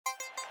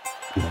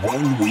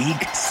1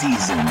 week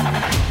season.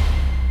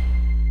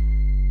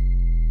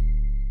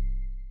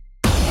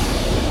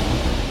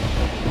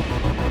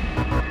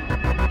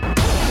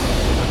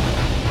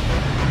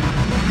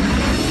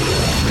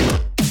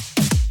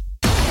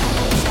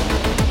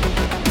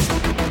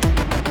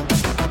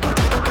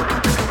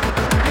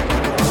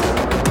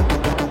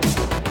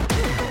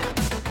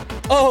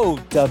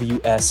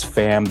 OWS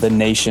fam, the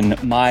nation,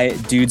 my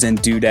dudes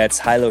and dudettes,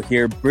 Hilo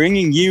here,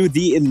 bringing you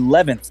the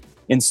 11th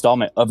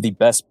installment of the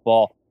Best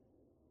Ball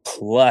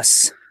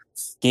Plus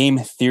Game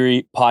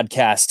Theory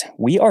podcast.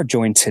 We are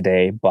joined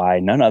today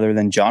by none other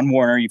than John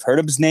Warner. You've heard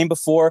of his name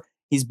before.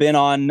 He's been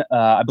on,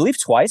 I believe,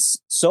 twice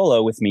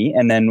solo with me,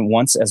 and then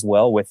once as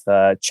well with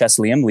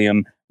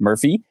Liam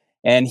Murphy.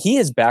 And he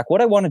is back.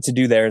 What I wanted to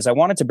do there is I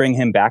wanted to bring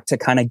him back to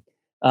kind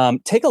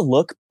of take a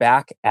look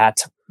back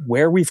at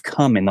where we've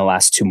come in the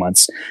last 2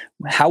 months,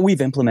 how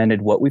we've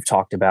implemented what we've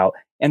talked about,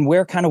 and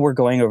where kind of we're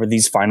going over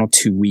these final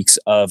 2 weeks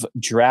of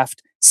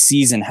draft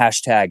season,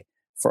 hashtag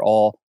for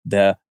all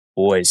the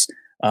boys.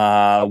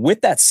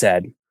 With that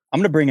said, I'm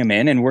going to bring him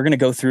in and we're going to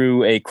go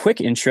through a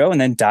quick intro and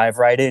then dive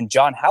right in.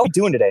 John, how are you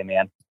doing today,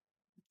 man?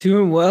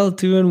 Doing well.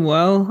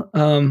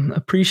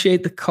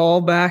 Appreciate the call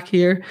back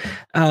here.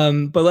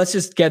 But let's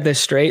just get this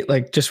straight,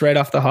 like just right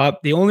off the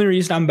hop. The only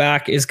reason I'm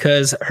back is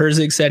because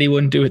Herzig said he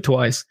wouldn't do it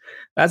twice.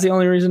 That's the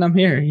only reason I'm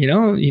here. You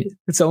know,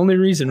 it's the only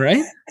reason,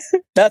 right?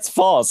 That's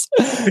false.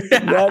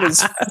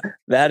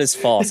 That is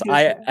false.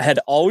 I had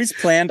always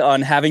planned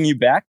on having you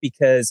back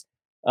because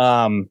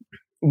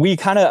we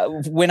kind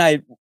of, when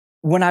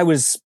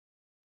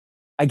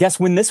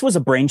this was a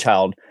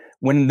brainchild,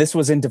 when this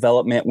was in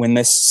development, when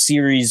I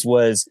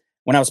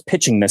was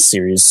pitching this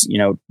series, you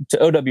know, to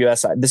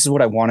OWS, this is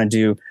what I want to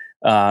do.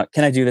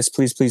 Can I do this?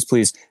 Please, please,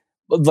 please.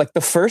 Like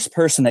the first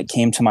person that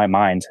came to my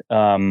mind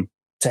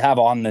to have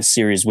on this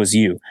series was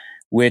you,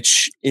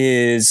 which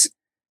is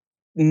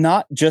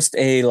not just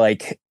a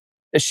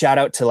shout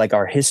out to like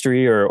our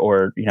history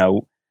or, you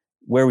know,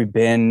 where we've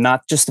been,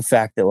 not just the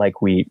fact that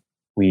like we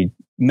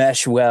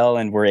mesh well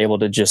and we're able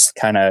to just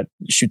kind of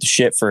shoot the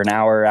shit for an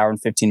hour and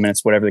 15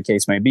 minutes, whatever the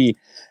case may be.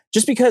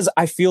 Just because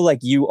I feel like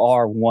you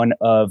are one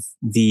of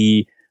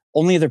the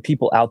only other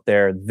people out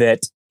there that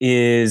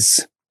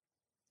is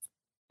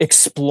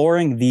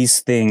exploring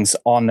these things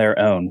on their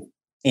own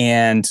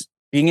and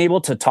being able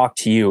to talk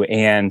to you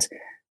and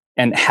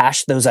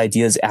hash those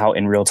ideas out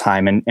in real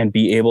time and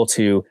be able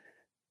to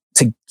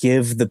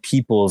give the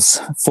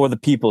people's,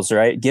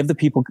 right? Give the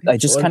people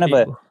just kind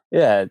of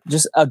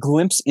just a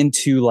glimpse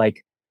into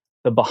like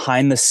the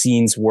behind the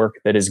scenes work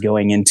that is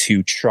going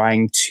into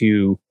trying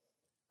to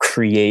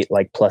create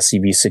like plus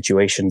EV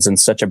situations in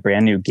such a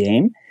brand new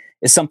game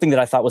is something that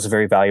I thought was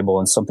very valuable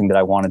and something that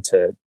I wanted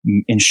to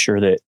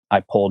ensure that I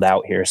pulled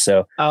out here.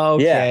 So,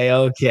 Okay.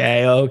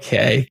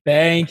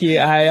 Thank you.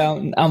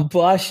 I'm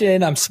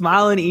blushing. I'm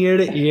smiling ear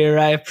to ear.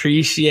 I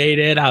appreciate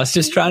it. I was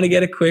just trying to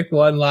get a quick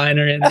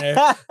one-liner in there.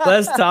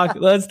 Let's talk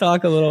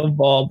a little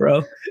ball,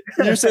 bro.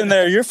 You're sitting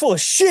there. You're full of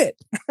shit.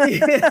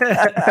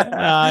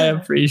 I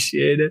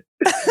appreciate it.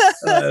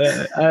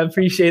 I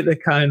appreciate the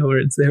kind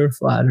words. They were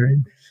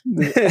flattering.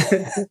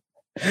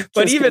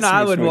 But even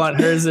I would want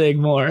Herzig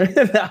more.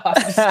 No,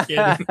 I'm just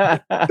kidding.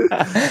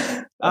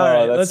 All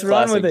right, let's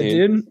run with it,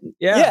 dude.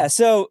 Yeah.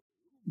 So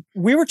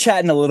we were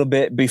chatting a little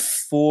bit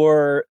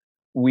before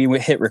we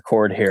hit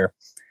record here.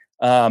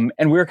 And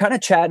we were kind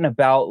of chatting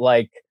about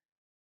like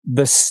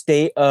the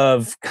state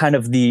of kind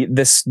of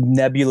this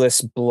nebulous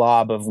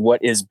blob of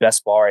what is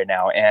best ball right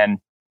now. And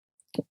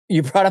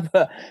you brought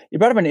up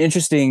an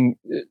interesting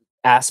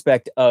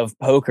aspect of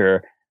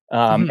poker.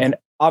 And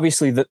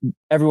obviously,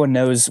 everyone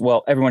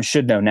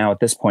should know now at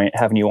this point,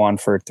 having you on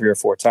for 3 or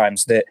 4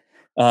 times, that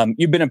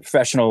you've been a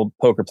professional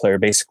poker player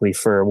basically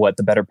for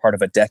the better part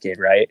of a decade,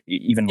 right?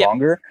 Even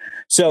longer.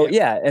 So,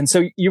 and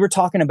so you were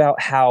talking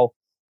about how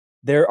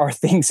there are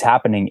things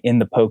happening in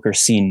the poker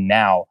scene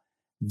now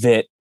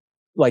that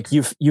like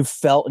you've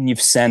felt and you've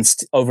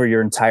sensed over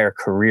your entire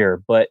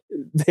career, but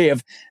they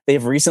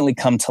have recently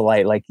come to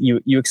light. Like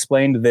you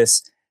explained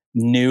this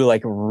new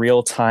like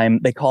real time,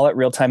 they call it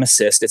real time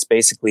assist. It's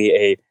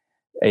basically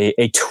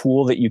a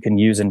tool that you can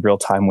use in real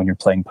time when you're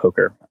playing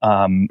poker.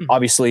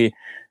 Obviously,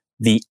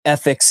 the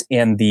ethics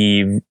and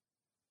the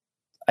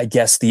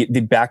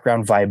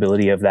background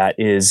viability of that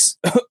is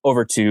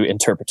over to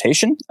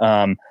interpretation.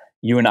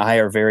 You and I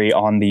are very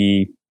on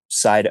the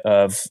side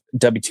of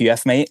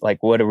WTF, mate.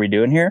 Like, what are we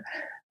doing here?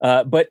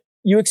 But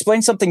you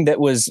explained something that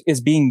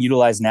is being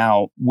utilized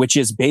now, which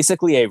is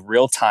basically a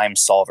real time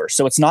solver.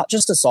 So it's not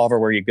just a solver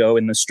where you go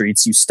in the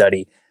streets, you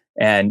study,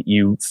 and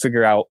you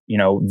figure out, you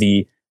know,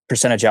 the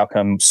percentage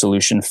outcome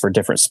solution for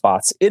different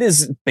spots. It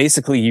is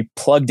basically you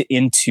plugged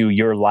into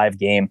your live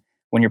game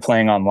when you're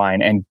playing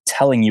online and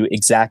telling you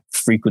exact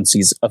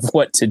frequencies of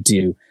what to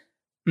do.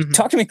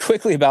 Talk to me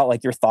quickly about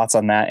like your thoughts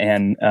on that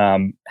and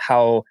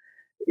how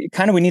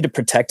kind of we need to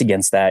protect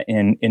against that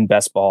in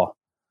best ball.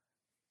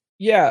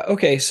 Yeah.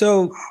 Okay.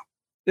 So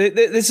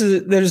there's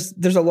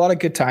a lot of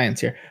good tie-ins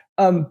here.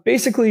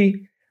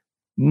 Basically,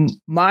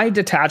 my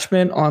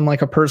detachment on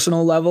like a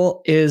personal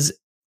level is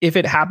if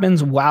it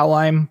happens while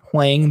I'm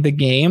playing the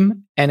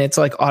game and it's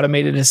like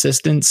automated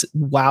assistance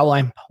while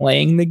I'm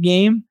playing the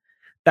game,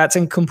 that's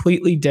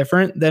completely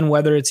different than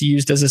whether it's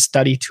used as a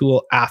study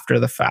tool after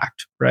the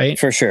fact, right?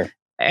 For sure.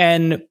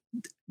 And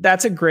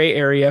that's a gray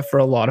area for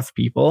a lot of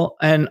people.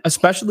 And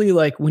especially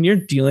like when you're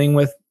dealing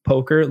with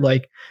poker,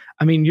 like,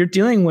 I mean, you're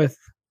dealing with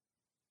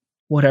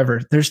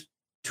whatever. There's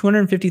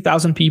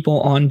 250,000 people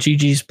on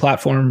GG's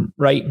platform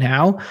right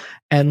now.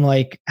 And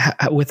like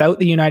without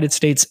the United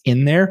States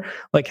in there,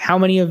 like how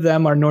many of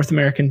them are North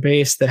American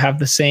based that have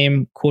the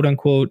same quote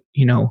unquote,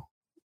 you know,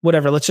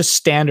 whatever, let's just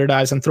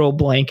standardize and throw a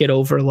blanket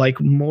over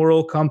like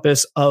moral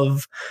compass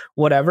of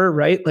whatever,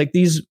 right? Like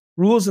these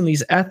rules and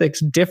these ethics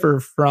differ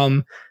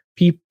from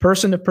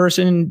person to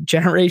person,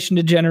 generation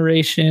to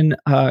generation,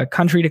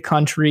 country to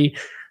country.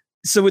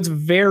 So it's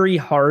very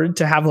hard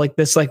to have like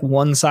this like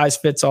one size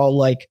fits all,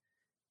 like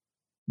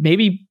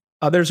maybe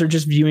others are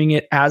just viewing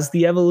it as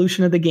the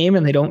evolution of the game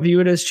and they don't view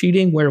it as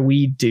cheating where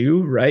we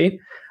do, right?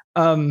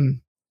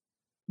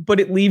 But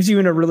it leaves you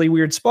in a really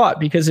weird spot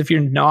because if you're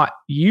not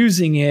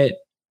using it,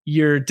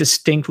 you're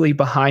distinctly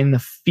behind the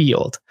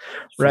field,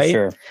 right? For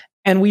sure.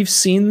 And we've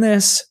seen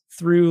this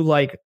through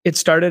like, it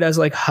started as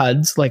like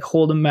HUDs, like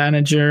Hold'em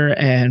Manager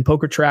and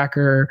Poker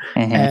Tracker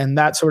and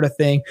that sort of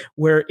thing,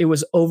 where it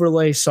was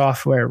overlay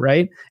software,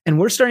 right? And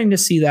we're starting to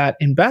see that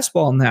in best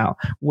ball now,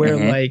 where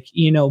like,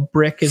 you know,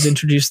 Brick has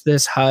introduced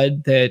this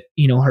HUD that,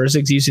 you know,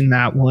 Herzig's using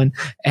that one,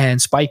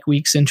 and Spike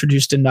Weeks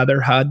introduced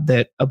another HUD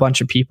that a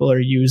bunch of people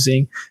are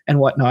using and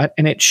whatnot.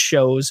 And it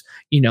shows,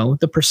 you know,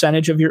 the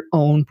percentage of your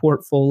own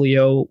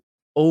portfolio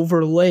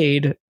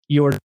overlaid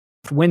your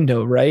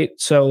window, right?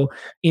 So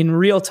in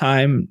real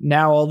time,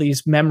 now all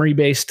these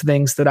memory-based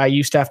things that I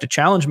used to have to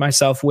challenge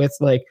myself with,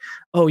 like,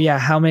 oh yeah,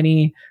 how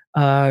many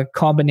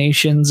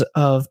combinations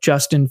of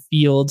Justin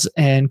Fields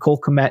and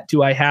Cole Kmet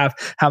do I have?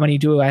 How many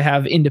do I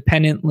have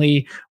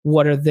independently?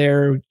 What are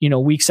their, you know,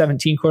 week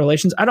 17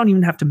 correlations? I don't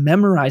even have to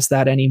memorize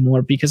that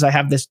anymore because I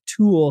have this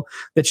tool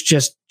that's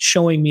just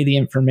showing me the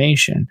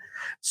information.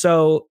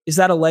 So is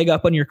that a leg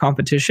up on your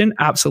competition?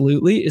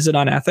 Absolutely. Is it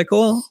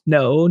unethical?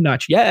 No,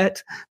 not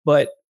yet.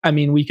 But I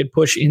mean, we could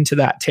push into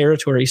that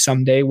territory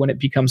someday when it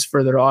becomes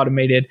further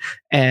automated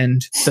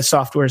and the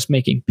software is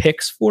making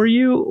picks for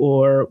you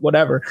or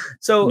whatever.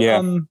 So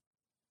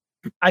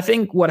I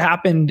think what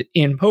happened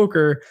in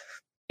poker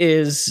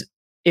is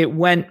it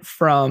went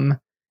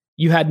from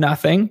you had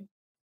nothing,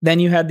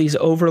 then you had these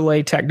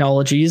overlay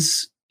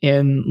technologies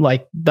in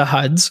like the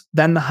HUDs.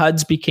 Then the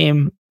HUDs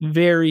became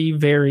very,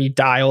 very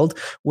dialed,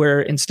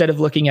 where instead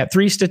of looking at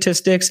 3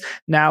 statistics,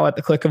 now at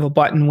the click of a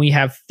button, we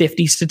have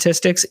 50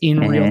 statistics in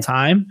real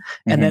time.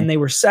 And then they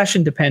were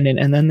session dependent,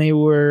 and then they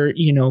were,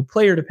 you know,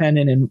 player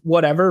dependent and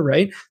whatever,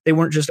 right? They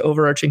weren't just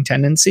overarching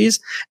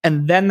tendencies.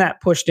 And then that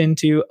pushed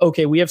into,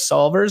 okay, we have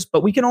solvers,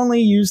 but we can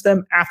only use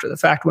them after the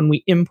fact when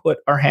we input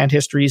our hand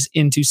histories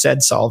into said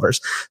solvers.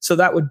 So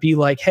that would be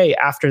like, hey,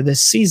 after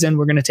this season,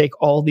 we're going to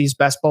take all these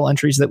best ball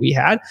entries that we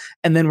had,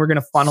 and then we're going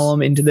to funnel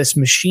them into this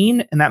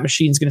machine, and that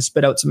machine's going to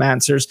spit out some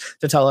answers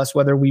to tell us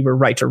whether we were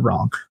right or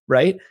wrong,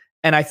 right?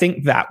 And I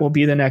think that will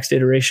be the next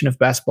iteration of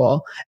best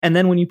ball. And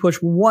then when you push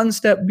one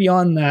step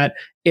beyond that,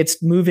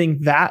 it's moving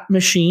that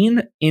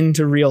machine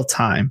into real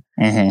time.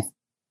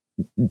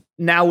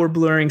 Now we're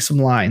blurring some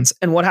lines.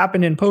 And what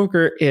happened in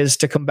poker is,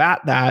 to combat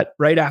that,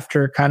 right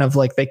after kind of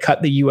like they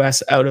cut the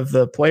US out of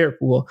the player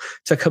pool,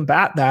 to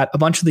combat that, a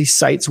bunch of these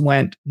sites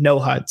went no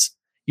HUDs.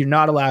 You're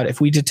not allowed. If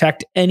we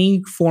detect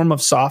any form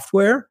of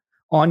software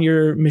on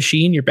your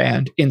machine, you're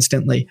banned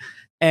instantly.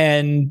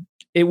 And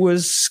it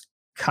was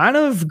kind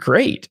of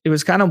great. It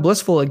was kind of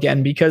blissful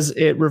again, because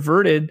it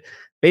reverted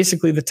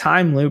basically the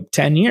time loop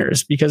 10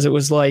 years, because it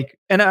was like,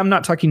 and I'm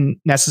not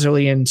talking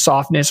necessarily in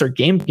softness or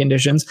game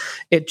conditions,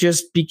 it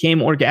just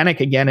became organic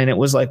again. And it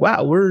was like,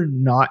 wow, we're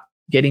not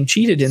getting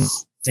cheated in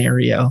this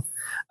scenario.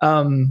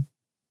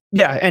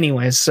 Yeah,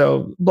 anyways,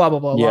 so blah, blah,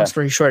 blah. Long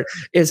story short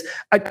is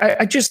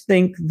I just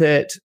think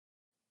that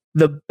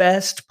the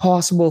best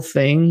possible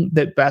thing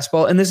that best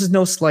ball, and this is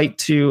no slight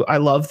to, I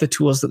love the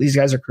tools that these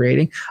guys are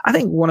creating. I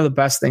think one of the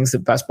best things that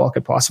best ball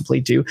could possibly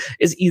do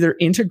is either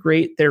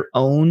integrate their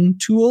own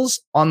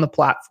tools on the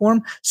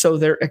platform so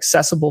they're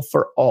accessible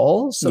for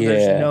all. So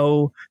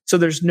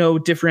there's no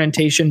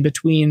differentiation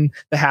between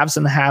the haves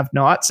and the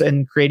have-nots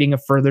and creating a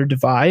further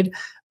divide,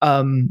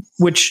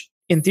 which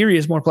in theory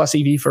is more plus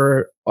EV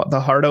for the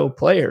hardo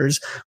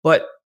players.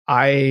 But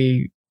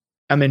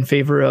I'm in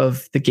favor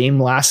of the game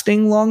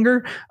lasting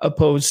longer,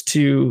 opposed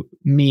to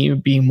me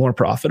being more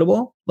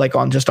profitable, like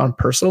on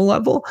personal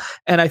level.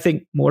 And I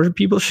think more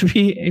people should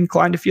be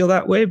inclined to feel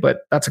that way,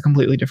 but that's a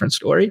completely different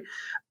story.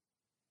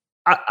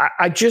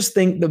 I just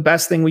think the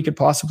best thing we could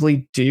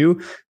possibly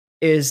do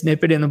is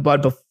nip it in the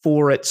bud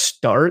before it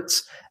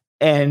starts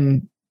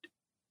and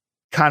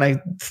kind of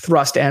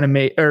thrust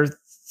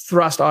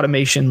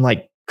automation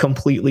like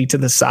completely to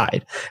the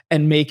side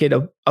and make it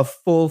a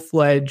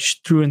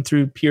full-fledged through and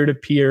through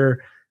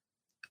peer-to-peer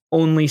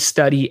only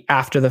study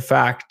after the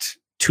fact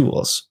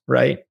tools,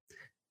 right?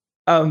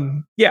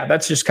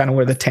 That's just kind of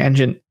where the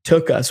tangent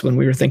took us when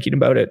we were thinking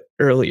about it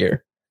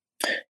earlier.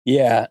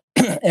 Yeah.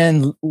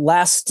 And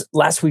last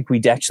week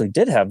we actually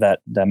did have that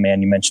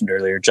man you mentioned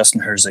earlier,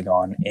 Justin Herzig,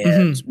 on,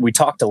 and we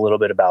talked a little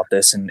bit about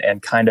this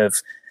and kind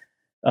of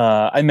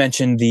I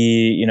mentioned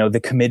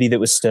the committee that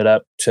was stood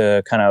up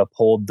to kind of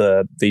uphold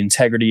the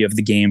integrity of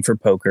the game for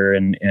poker,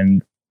 and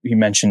he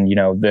mentioned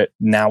that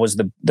now was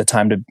the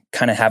time to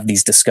kind of have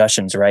these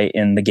discussions, right,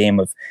 in the game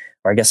of,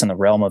 or I guess in the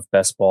realm of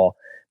best ball,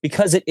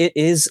 because it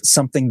is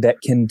something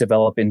that can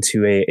develop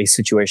into a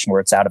situation where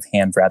it's out of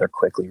hand rather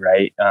quickly,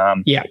 right?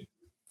 Yeah.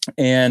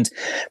 And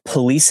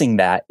policing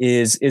that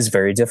is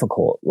very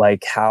difficult.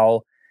 Like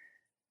how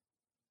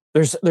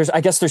there's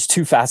I guess there's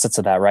two facets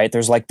of that, right?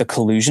 There's like the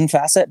collusion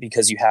facet,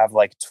 because you have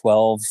like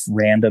 12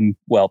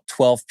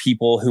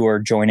 people who are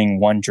joining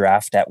one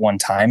draft at one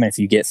time. And if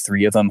you get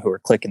 3 of them who are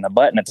clicking the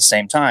button at the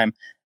same time,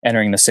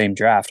 entering the same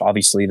draft,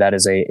 obviously that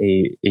is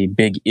a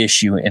big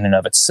issue in and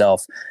of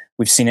itself.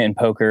 We've seen it in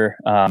poker,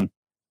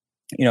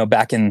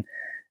 back in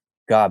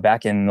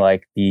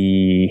like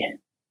the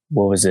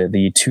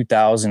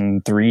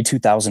 2003,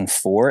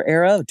 2004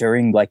 era,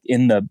 during like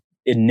in the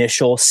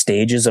initial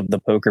stages of the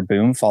poker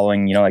boom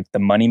following, like the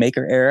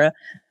moneymaker era.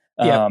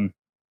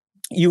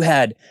 You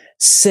had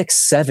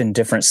 6-7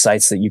 different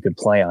sites that you could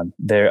play on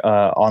there,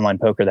 online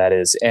poker, that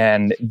is.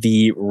 And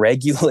the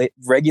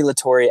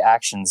regulatory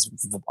actions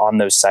on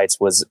those sites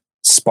was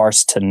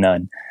sparse to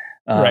none.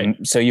 Right.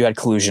 So you had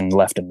collusion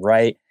left and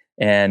right.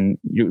 And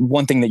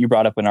one thing that you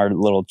brought up in our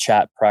little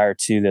chat prior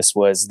to this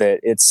was that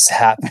it's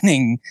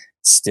happening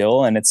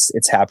still, and it's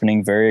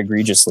happening very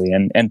egregiously,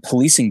 and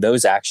policing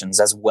those actions,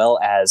 as well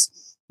as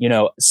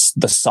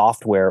the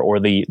software or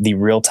the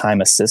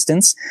real-time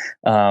assistance.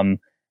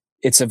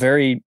 It's a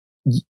very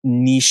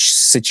niche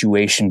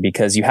situation,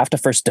 because you have to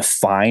first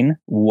define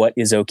what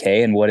is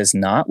okay and what is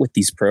not with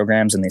these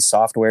programs and these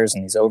softwares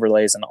and these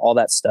overlays and all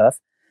that stuff,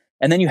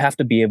 and then you have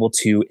to be able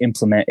to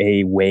implement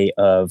a way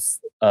of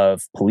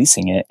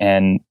policing it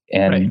and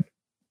right.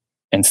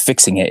 and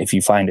fixing it if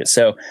you find it.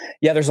 So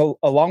yeah, there's a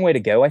long way to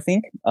go, I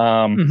think.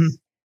 And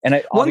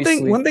one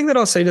thing that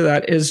I'll say to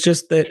that is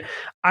just that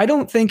I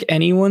don't think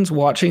anyone's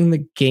watching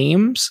the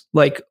games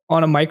like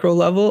on a micro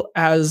level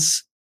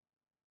as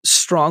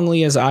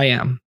strongly as I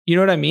am. You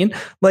know what I mean?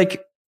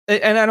 Like,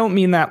 and I don't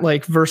mean that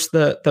like versus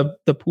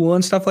the pool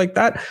and stuff like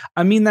that.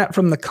 I mean that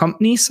from the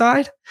company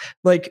side.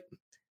 Like,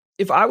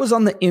 if I was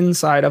on the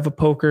inside of a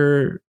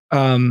poker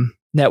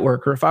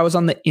network, or if I was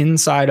on the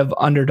inside of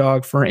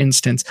Underdog, for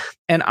instance,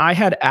 and I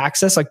had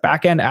access, like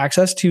back end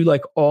access to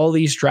like all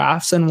these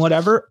drafts and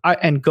whatever,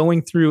 and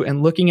going through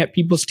and looking at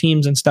people's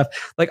teams and stuff,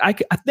 like I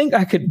think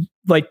I could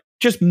like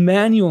just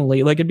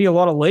manually, like it'd be a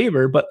lot of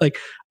labor, but like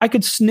I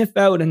could sniff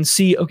out and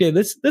see, okay,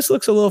 this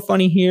looks a little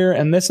funny here,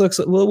 and this looks,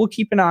 we'll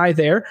keep an eye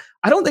there.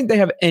 I don't think they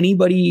have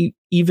anybody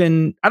I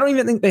don't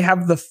even think they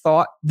have the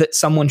thought that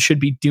someone should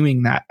be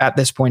doing that at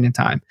this point in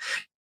time.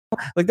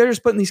 Like, they're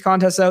just putting these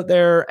contests out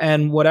there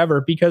and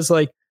whatever, because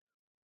like,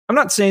 I'm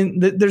not saying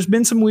that there's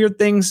been some weird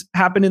things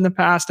happen in the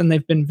past, and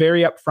they've been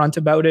very upfront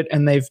about it,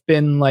 and they've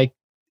been like,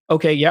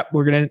 okay, yep,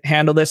 we're going to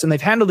handle this. And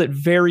they've handled it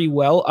very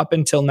well up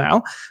until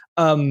now.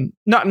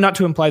 Not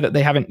to imply that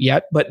they haven't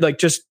yet, but like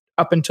just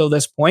up until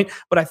this point.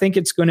 But I think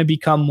it's going to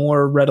become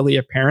more readily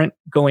apparent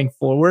going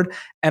forward.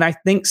 And I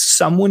think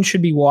someone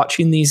should be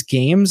watching these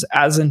games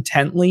as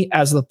intently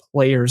as the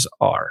players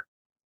are.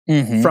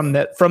 From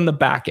the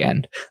back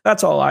end.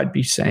 That's all I'd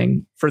be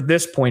saying for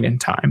this point in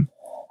time.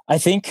 I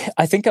think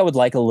I would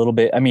like a little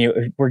bit. I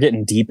mean, we're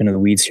getting deep into the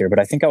weeds here, but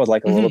I think I would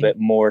like a little bit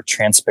more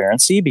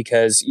transparency,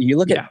 because you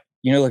look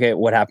at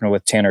what happened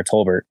with Tanner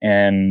Tolbert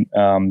and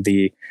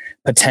the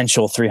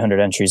potential 300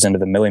 entries into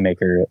the Millie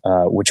Maker,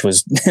 which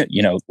was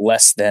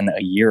less than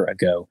a year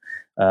ago,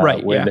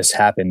 this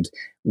happened.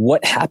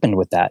 What happened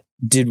with that?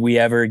 Did we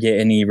ever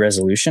get any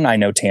resolution? I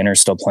know Tanner's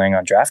still playing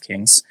on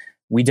DraftKings.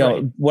 We don't.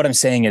 Right. What I'm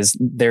saying is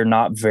they're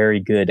not very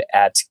good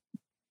at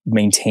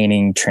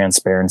maintaining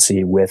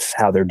transparency with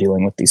how they're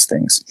dealing with these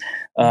things.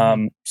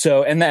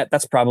 So, and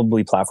that's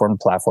probably platform to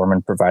platform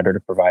and provider to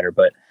provider.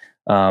 But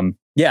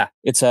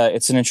it's an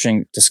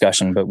interesting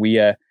discussion. But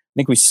I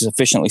think we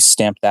sufficiently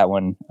stamped that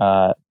one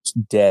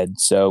dead.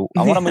 So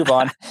I want to move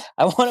on.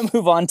 I want to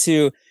move on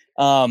to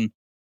kind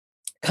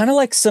of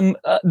like some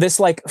this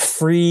like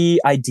free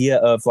idea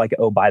of like,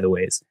 oh, by the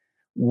ways.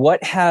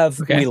 What have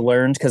we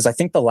learned? Because I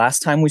think the last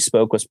time we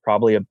spoke was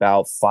probably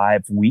about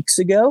 5 weeks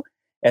ago.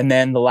 And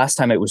then the last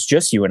time it was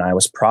just you and I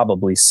was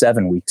probably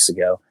 7 weeks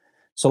ago.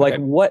 So like,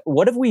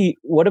 what have we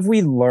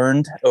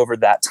learned over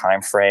that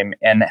time frame,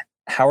 and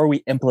how are we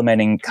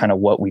implementing kind of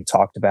what we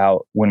talked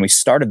about when we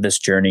started this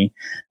journey?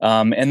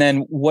 And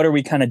then what are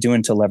we kind of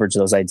doing to leverage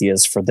those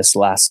ideas for this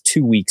last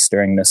 2 weeks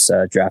during this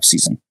draft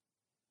season?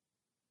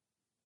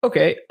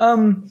 Okay.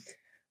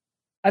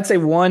 I'd say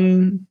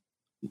one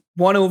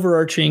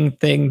overarching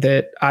thing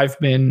that I've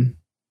been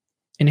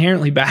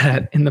inherently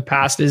bad at in the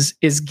past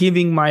is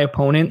giving my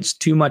opponents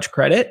too much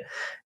credit.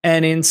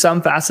 And in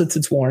some facets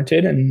it's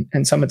warranted,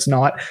 and some it's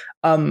not.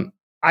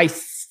 I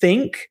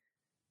think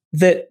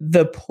that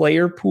the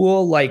player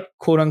pool, like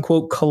quote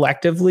unquote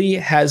collectively,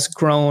 has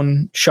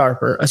grown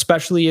sharper,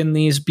 especially in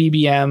these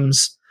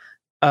BBMs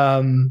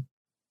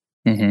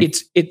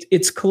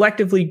It's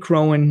collectively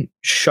growing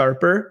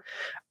sharper.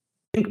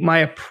 I think my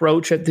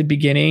approach at the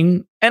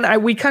beginning,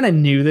 and we kind of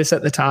knew this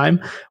at the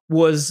time,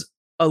 was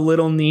a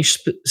little niche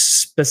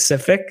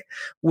specific,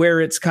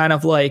 where it's kind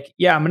of like,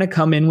 yeah, I'm going to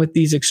come in with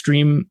these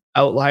extreme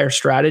outlier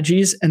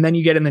strategies, and then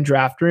you get in the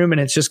draft room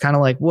and it's just kind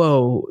of like,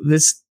 whoa,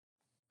 this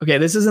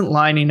isn't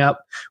lining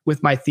up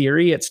with my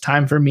theory. It's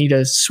time for me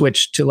to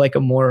switch to like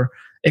a more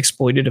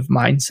exploitative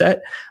mindset.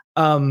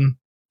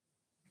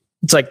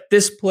 It's like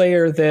this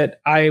player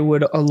that I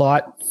would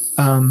allot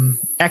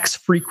X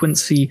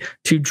frequency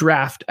to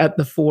draft at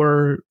the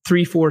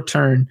 3-4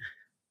 turn.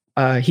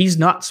 He's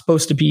not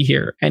supposed to be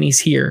here, and he's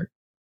here.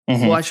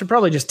 Well, I should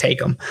probably just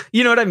take him.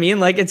 You know what I mean?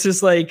 Like, it's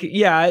just like,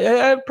 yeah,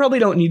 I probably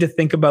don't need to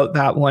think about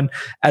that one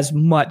as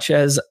much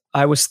as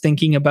I was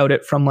thinking about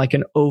it from like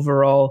an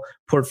overall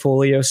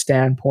portfolio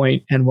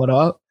standpoint and what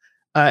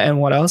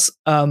else.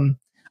 I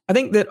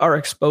think that our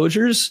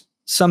exposures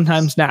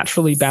sometimes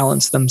naturally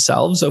balance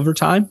themselves over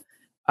time.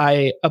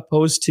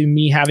 Opposed to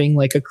me having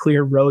like a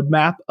clear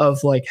roadmap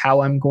of like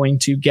how I'm going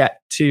to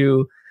get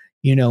to,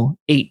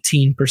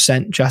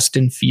 18%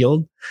 Justin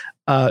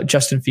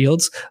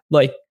Fields.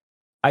 Like,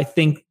 I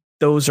think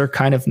those are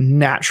kind of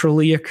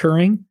naturally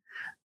occurring.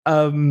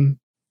 I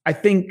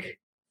think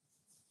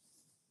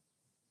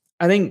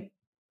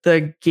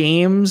the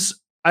games,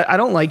 I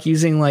don't like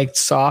using like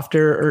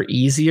softer or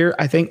easier.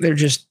 I think they're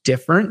just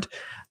different.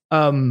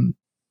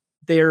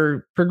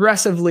 They're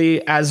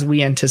progressively, as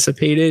we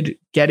anticipated,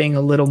 getting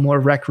a little more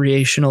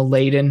recreational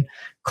laden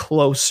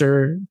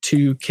closer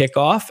to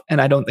kickoff. And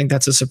I don't think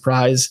that's a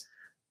surprise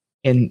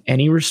in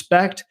any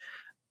respect.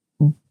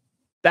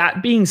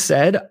 That being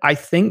said, I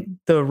think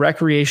the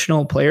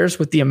recreational players,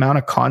 with the amount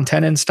of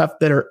content and stuff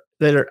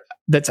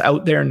that's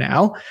out there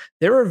now,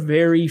 there are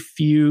very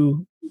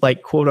few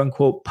like quote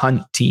unquote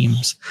punt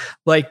teams.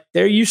 Like,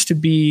 there used to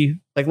be,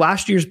 like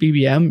last year's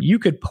BBM, you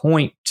could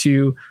point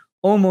to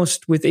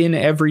almost within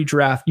every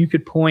draft, you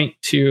could point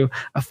to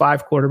a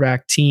 5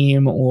 quarterback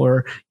team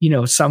or,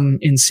 some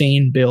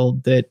insane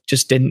build that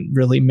just didn't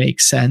really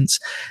make sense.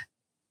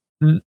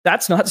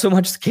 That's not so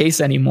much the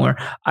case anymore.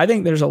 I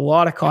think there's a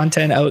lot of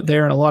content out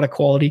there and a lot of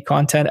quality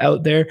content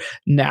out there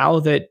now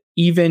that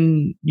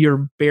even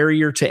your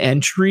barrier to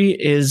entry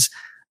is,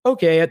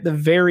 okay, at the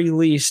very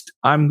least,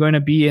 I'm going to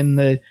be in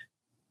the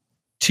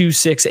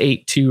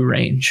 2.682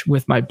 range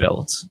with my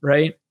builds,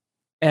 right?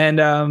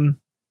 And I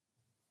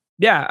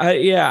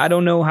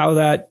don't know how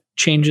that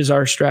changes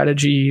our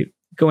strategy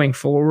going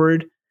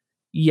forward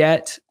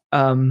yet.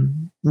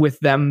 With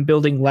them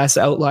building less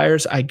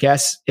outliers, I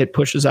guess it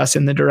pushes us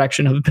in the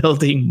direction of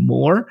building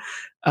more,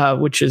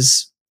 which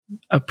is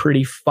a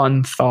pretty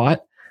fun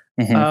thought.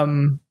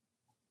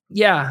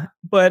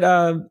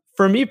 But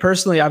for me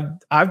personally,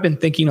 I've been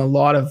thinking a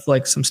lot of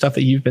like some stuff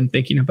that you've been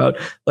thinking about,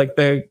 like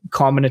the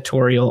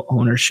combinatorial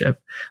ownership.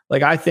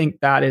 Like, I think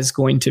that is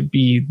going to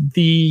be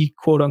the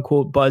quote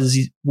unquote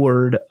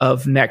buzzword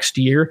of next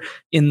year,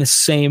 in the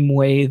same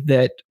way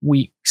that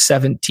week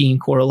 17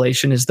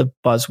 correlation is the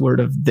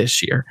buzzword of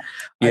this year.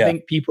 Yeah. I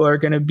think people are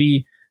going to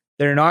be,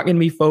 they're not going to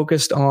be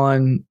focused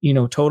on,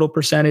 total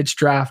percentage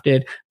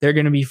drafted. They're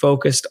going to be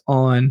focused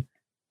on,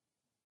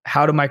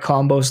 how do my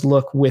combos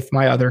look with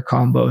my other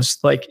combos?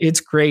 Like, it's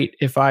great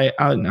if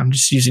I'm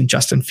just using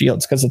Justin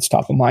Fields because it's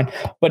top of mind,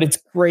 but it's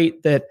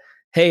great that,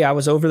 hey, I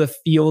was over the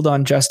field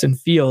on Justin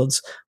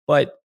Fields,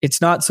 but it's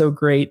not so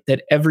great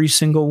that every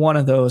single one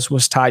of those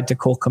was tied to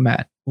Cole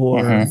Kmet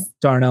or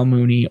Darnell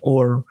Mooney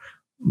or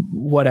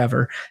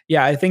whatever.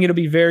 Yeah, I think it'll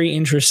be very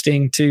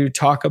interesting to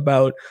talk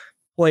about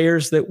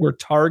players that were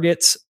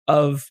targets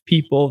of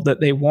people that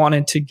they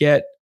wanted to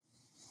get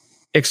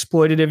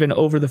exploitative and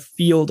over the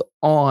field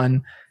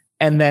on,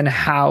 and then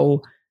how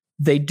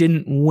they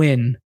didn't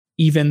win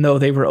even though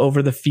they were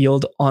over the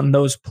field on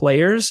those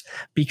players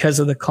because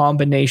of the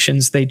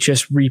combinations they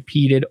just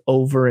repeated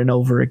over and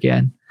over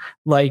again,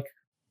 like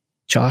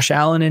Josh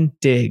Allen and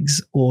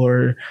Diggs,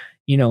 or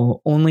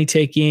only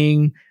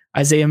taking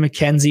Isaiah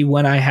McKenzie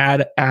when I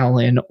had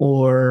Allen,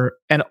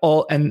 and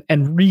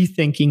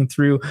rethinking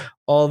through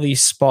all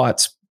these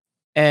spots.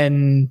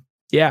 And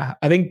yeah,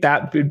 I think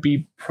that would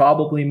be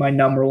probably my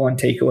number one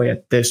takeaway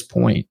at this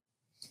point.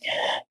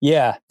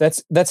 Yeah,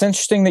 that's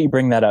interesting that you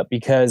bring that up,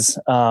 because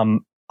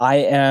I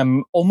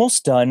am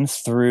almost done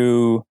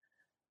through,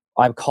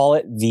 I call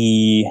it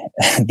the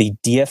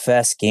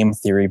DFS Game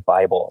Theory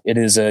Bible. It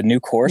is a new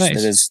course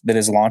that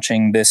is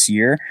launching this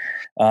year.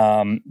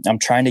 I'm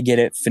trying to get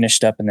it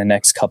finished up in the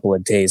next couple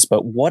of days.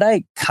 But what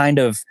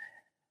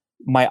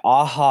my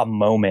aha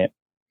moment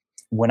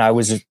when I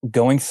was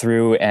going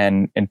through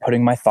and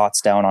putting my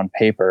thoughts down on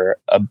paper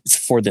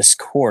for this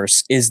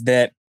course is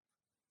that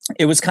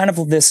it was kind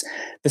of this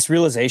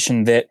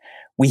realization that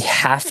we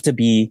have to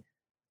be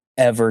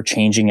ever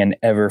changing and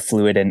ever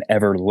fluid and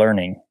ever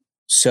learning.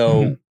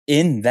 So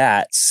in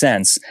that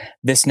sense,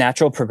 this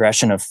natural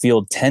progression of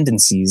field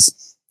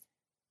tendencies,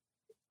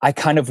 I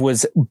kind of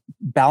was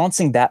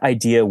balancing that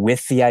idea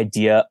with the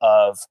idea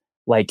of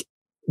like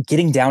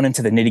getting down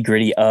into the nitty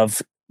gritty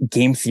of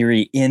game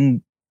theory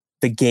in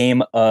the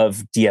game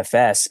of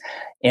DFS,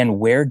 and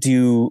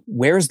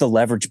where's the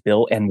leverage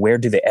built, and where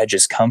do the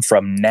edges come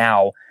from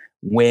now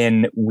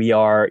when we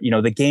are,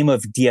 the game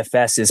of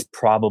DFS is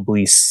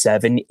probably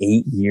 7-8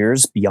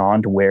 years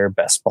beyond where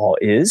best ball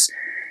is.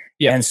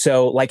 Yeah. And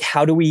so, like,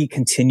 how do we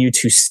continue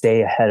to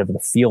stay ahead of the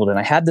field? And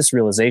I had this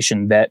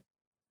realization that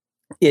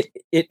it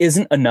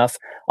isn't enough.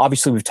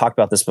 Obviously, we've talked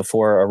about this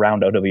before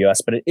around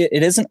OWS, but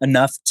it isn't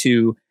enough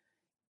to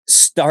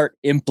start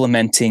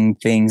implementing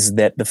things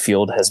that the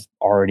field has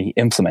already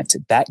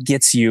implemented. That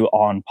gets you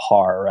on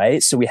par,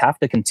 right? So we have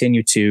to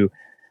continue to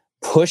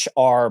push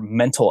our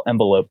mental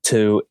envelope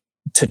to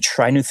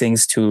try new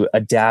things, to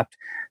adapt,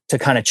 to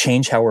kind of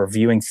change how we're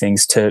viewing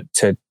things, to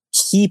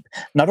keep,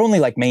 not only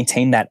like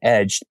maintain that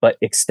edge, but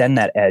extend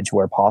that edge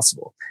where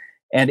possible.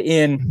 And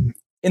in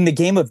the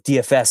game of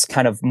DFS,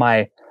 kind of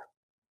my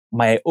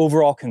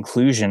overall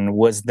conclusion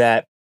was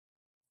that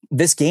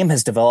this game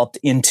has developed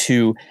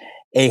into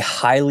a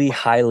highly,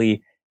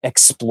 highly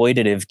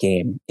exploitative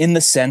game, in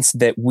the sense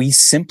that we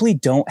simply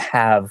don't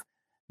have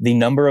the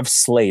number of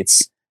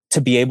slates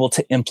to be able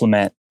to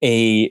implement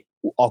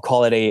I'll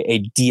call it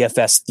a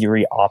DFS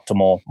theory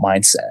optimal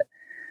mindset,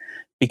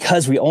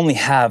 because we only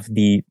have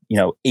the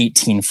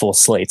 18 full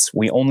slates.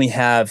 We only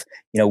have,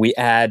 we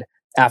add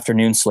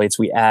afternoon slates,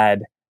 we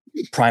add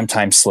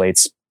primetime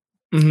slates.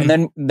 Mm-hmm.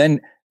 And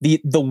then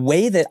the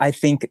way that I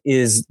think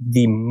is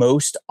the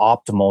most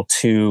optimal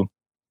to,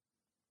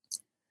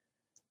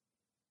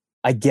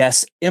 I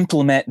guess,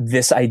 implement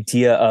this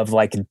idea of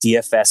like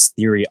DFS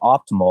theory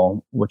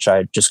optimal, which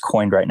I just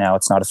coined right now.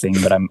 It's not a thing,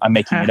 but I'm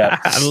making it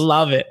up. I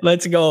love it.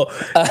 Let's go.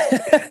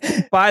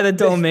 Buy the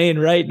domain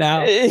right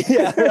now.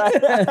 Yeah,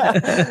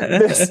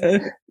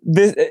 right.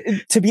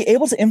 To be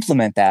able to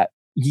implement that,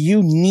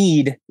 you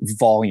need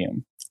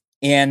volume.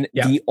 And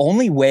the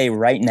only way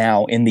right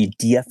now in the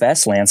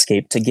DFS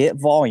landscape to get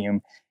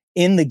volume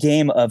in the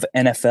game of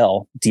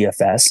NFL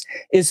DFS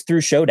is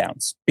through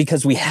showdowns,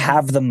 because we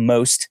have the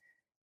most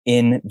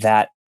in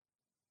that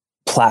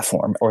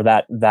platform or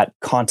that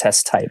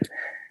contest type.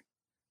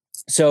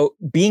 So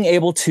being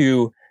able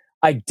to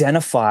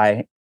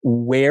identify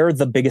where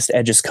the biggest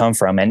edges come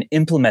from and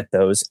implement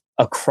those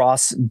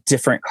across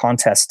different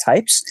contest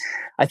types,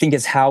 I think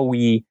is how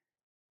we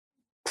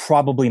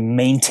probably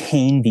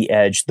maintain the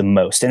edge the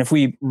most. And if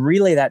we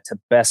relay that to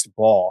best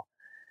ball,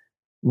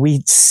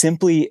 we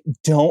simply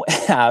don't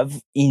have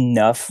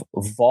enough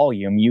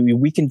volume.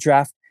 We can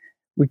draft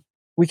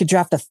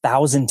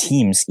 1,000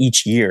 teams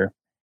each year,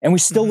 and we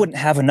still wouldn't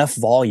have enough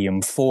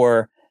volume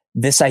for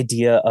this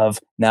idea of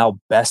now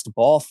best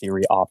ball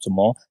theory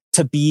optimal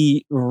to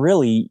be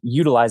really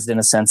utilized in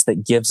a sense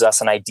that gives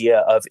us an idea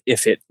of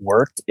if it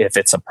worked, if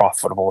it's a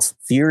profitable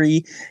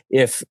theory,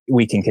 if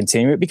we can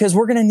continue it, because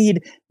we're going to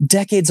need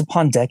decades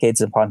upon decades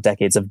upon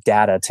decades of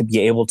data to be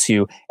able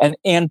to,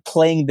 and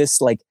playing this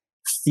like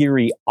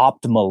theory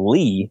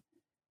optimally,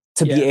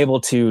 to be able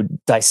to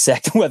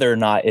dissect whether or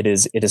not it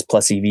is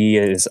plus EV,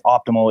 it is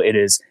optimal, it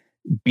is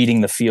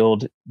beating the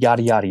field,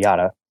 yada yada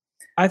yada.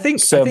 I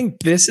think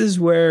this is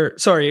where.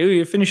 Sorry,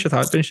 you finish your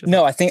thought.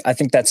 No, I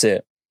think that's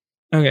it.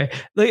 Okay,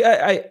 like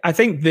I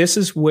think this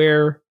is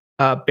where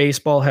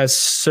baseball has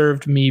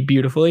served me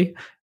beautifully.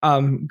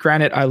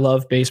 Granted, I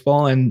love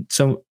baseball, and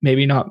so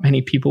maybe not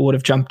many people would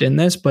have jumped in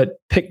this, but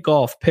pick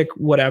golf, pick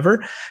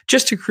whatever,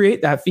 just to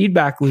create that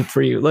feedback loop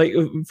for you, like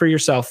for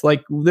yourself.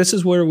 Like this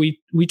is where we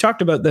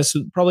talked about this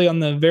probably on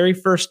the very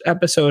first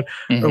episode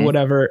or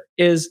whatever.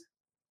 Is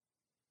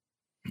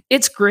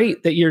it's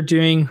great that you're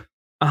doing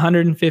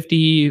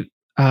 150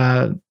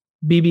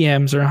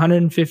 BBMs or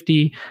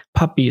 150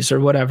 puppies or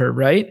whatever,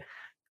 right?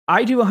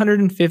 I do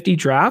 150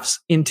 drafts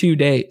in 2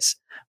 days,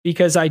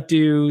 because I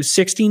do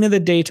 16 of the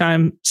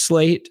daytime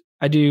slate.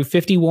 I do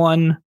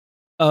 51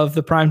 of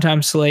the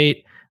primetime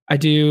slate. I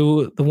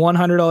do the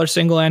 $100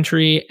 single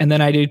entry, and then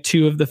I do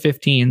 2 of the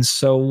 15s.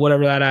 So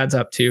whatever that adds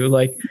up to,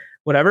 like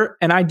whatever.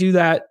 And I do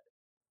that,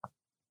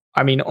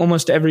 I mean,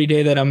 almost every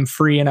day that I'm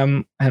free and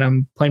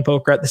I'm playing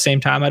poker at the same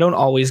time. I don't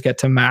always get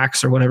to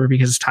max or whatever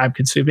because it's time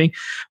consuming.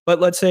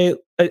 But let's say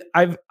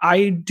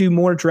I do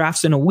more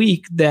drafts in a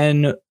week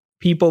than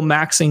people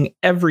maxing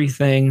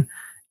everything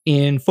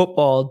in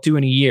football do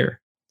in a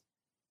year.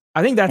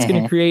 I think that's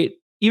going to create,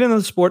 even though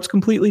the sport's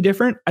completely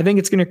different, I think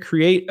it's going to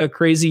create a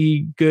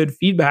crazy good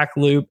feedback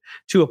loop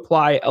to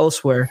apply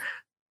elsewhere.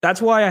 That's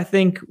why I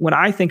think when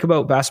I think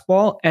about best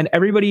ball, and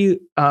everybody,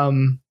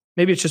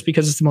 maybe it's just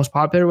because it's the most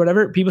popular or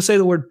whatever, people say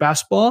the word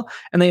best ball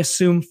and they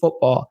assume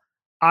football.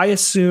 I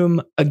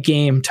assume a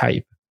game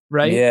type,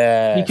 right?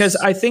 Yeah. Because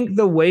I think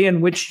the way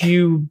in which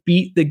you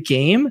beat the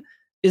game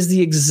is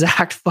the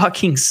exact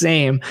fucking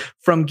same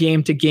from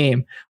game to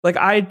game. Like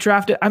I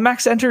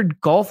max entered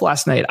golf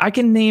last night. I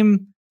can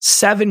name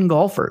 7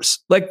 golfers,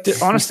 like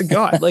honest to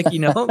God, like,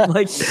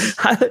 like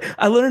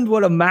I learned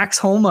what a Max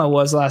Homa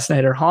was last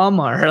night, or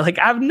Hama, like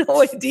I have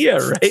no idea.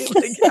 Right.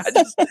 Like I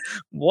just,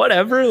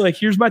 whatever, like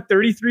here's my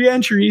 33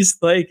 entries.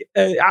 Like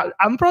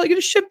I'm probably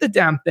going to ship the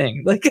damn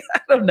thing. Like,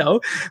 I don't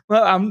know.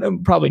 Well,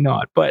 I'm probably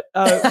not, but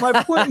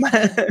my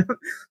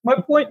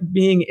point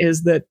being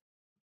is that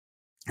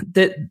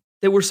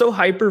that we're so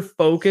hyper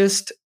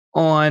focused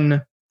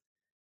on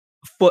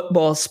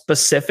football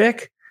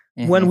specific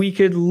when we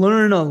could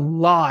learn a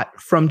lot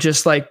from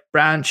just like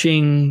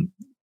branching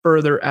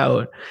further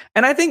out.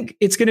 And I think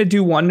it's going to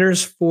do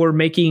wonders for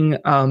making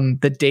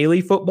the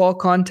daily football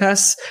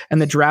contests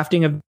and the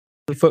drafting of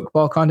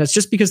football contests,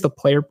 just because the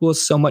player pool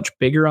is so much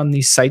bigger on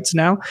these sites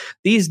now.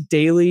 These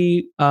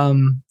daily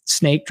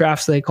snake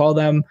drafts, they call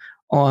them,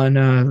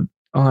 on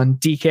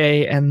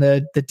DK, and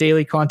the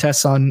daily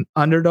contests on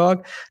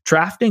Underdog,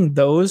 drafting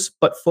those,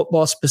 but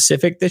football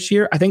specific this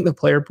year, I think the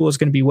player pool is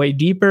going to be way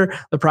deeper.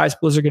 The prize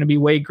pools are going to be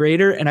way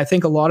greater. And I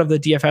think a lot of the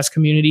DFS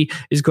community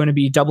is going to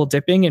be double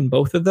dipping in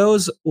both of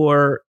those,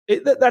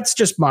 that's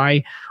just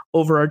my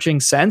overarching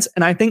sense.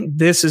 And I think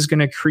this is going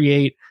to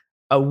create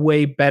a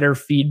way better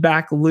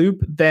feedback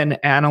loop than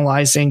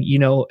analyzing,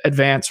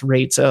 advanced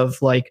rates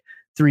of like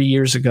 3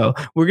 years ago.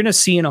 We're going to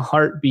see in a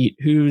heartbeat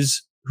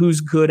who's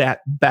good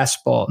at best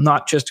ball,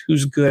 not just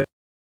who's good at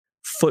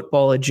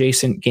football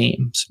adjacent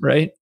games,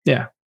 right?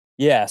 Yeah.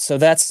 Yeah. So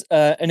that's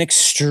an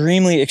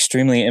extremely,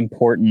 extremely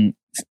important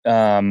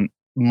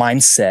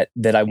mindset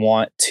that I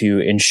want to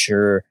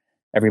ensure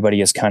everybody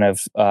is kind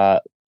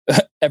of,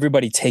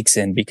 everybody takes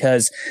in,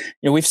 because,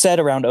 we've said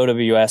around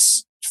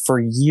OWS for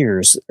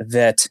years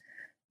that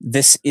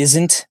this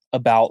isn't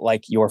about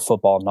like your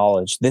football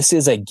knowledge. This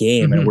is a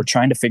game, and we're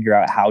trying to figure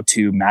out how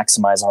to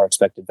maximize our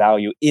expected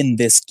value in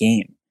this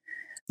game.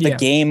 The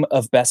game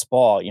of best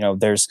ball,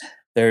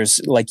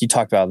 there's like you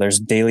talked about, there's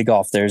daily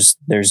golf, there's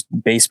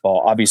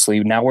baseball.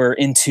 Obviously, now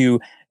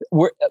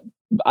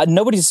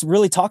nobody's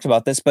really talked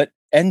about this, but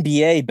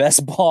NBA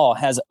best ball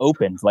has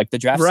opened. Like the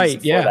draft season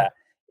for that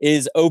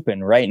is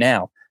open right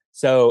now.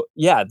 So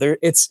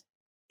it's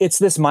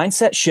this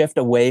mindset shift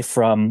away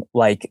from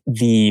like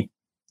the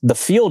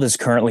field is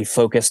currently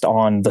focused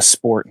on the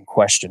sport in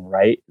question,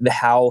 right?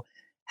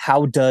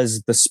 How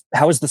is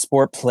the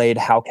sport played?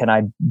 How can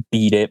I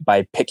beat it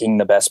by picking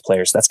the best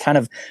players? That's kind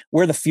of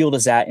where the field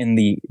is at in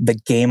the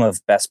game of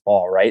best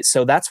ball, right?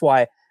 So that's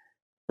why,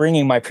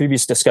 bringing my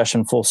previous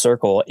discussion full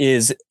circle,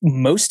 is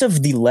most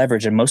of the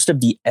leverage and most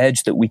of the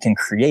edge that we can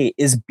create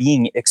is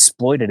being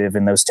exploitative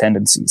in those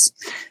tendencies.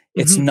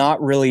 It's not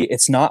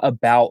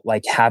about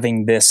like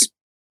having this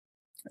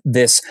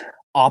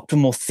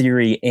optimal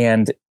theory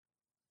and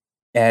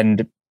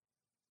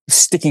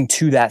sticking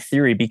to that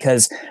theory,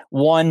 because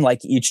one, like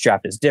each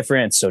draft is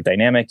different, it's so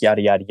dynamic,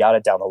 yada, yada,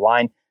 yada down the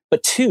line.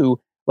 But two,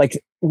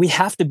 like we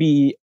have to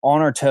be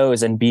on our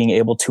toes and being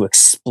able to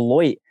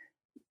exploit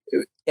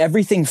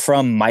everything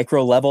from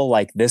micro level,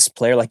 like this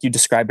player, like you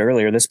described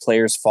earlier, this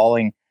player is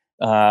falling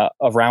a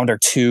round or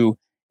two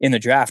in the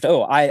draft.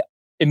 Oh, I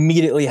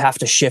immediately have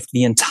to shift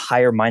the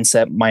entire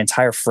mindset, my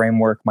entire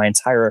framework, my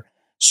entire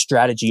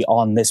strategy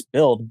on this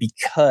build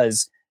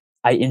because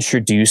I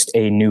introduced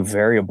a new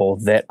variable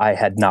that I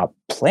had not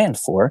planned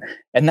for.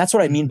 And that's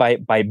what I mean by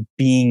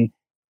being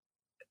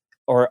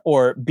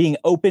or being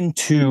open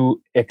to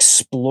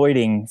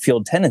exploiting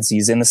field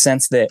tendencies, in the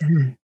sense that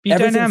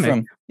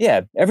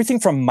everything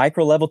from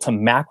micro level to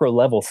macro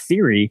level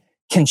theory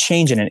can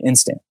change in an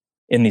instant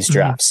in these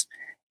drafts.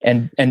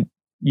 And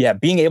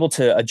being able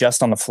to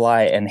adjust on the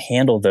fly and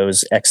handle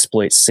those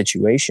exploit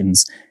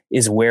situations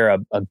is where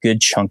a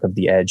good chunk of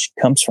the edge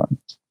comes from.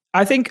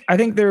 I think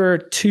there are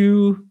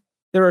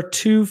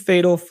two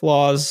fatal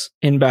flaws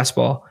in best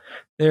ball.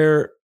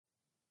 There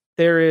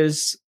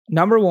is,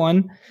 number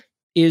one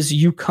is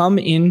you come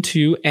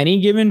into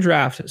any given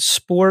draft,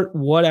 sport,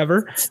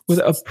 whatever, with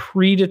a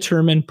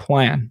predetermined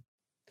plan.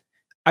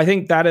 I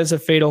think that is a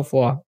fatal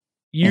flaw.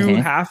 You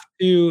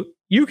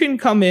can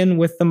come in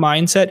with the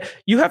mindset,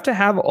 you have to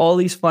have all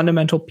these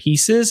fundamental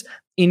pieces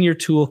in your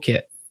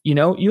toolkit.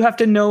 You have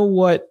to know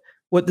what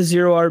the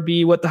zero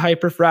RB, what the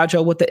hyper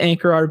fragile, what the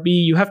anchor RB,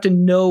 you have to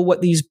know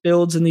what these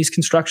builds and these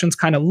constructions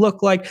kind of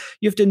look like.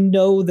 You have to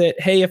know that,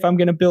 hey, if I'm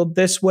going to build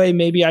this way,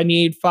 maybe I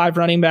need 5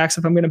 running backs.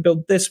 If I'm going to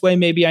build this way,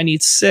 maybe I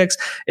need 6.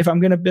 If I'm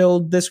going to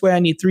build this way, I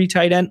need 3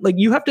 tight end. Like,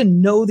 you have to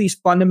know these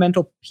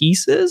fundamental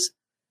pieces,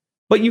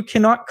 but you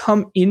cannot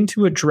come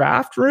into a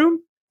draft room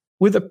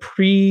with a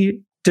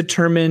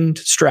predetermined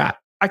strat.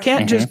 I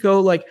can't just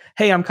go like,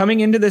 hey, I'm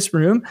coming into this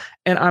room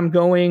and I'm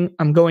going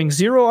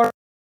zero RB.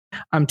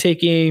 I'm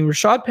taking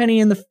Rashad Penny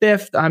in the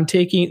 5th. I'm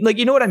taking, like,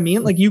 you know what I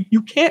mean? Like,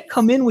 you can't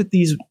come in with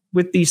these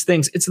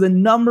things. It's the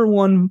number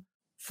one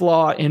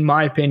flaw, in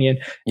my opinion.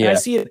 Yeah. And I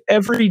see it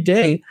every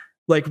day.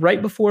 Like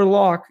right before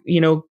lock,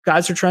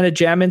 guys are trying to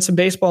jam in some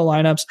baseball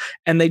lineups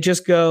and they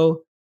just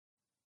go,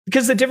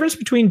 because the difference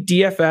between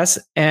DFS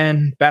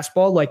and best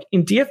ball, like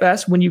in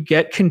DFS, when you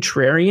get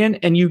contrarian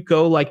and you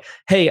go like,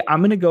 hey, I'm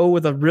going to go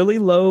with a really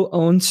low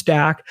owned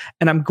stack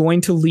and I'm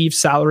going to leave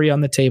salary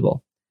on the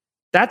table.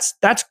 That's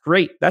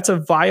great. That's a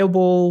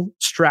viable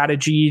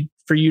strategy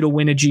for you to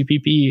win a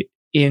GPP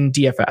in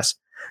DFS.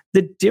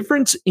 The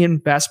difference in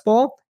best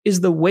ball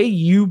is the way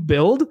you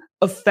build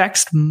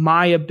affects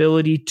my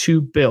ability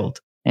to build.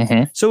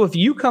 So if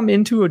you come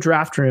into a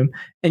draft room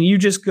and you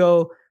just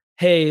go,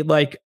 hey,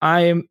 like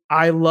I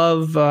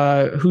love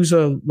who's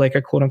a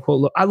quote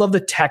unquote, I love the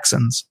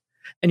Texans.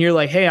 and you're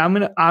like, hey, I'm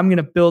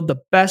gonna build the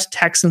best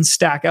Texan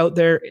stack out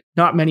there.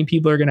 Not many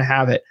people are gonna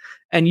have it.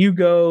 And you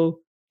go,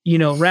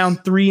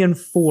 round 3 and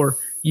 4,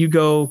 you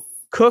go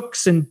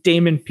Cooks and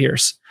Damon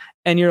Pierce.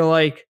 And you're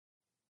like,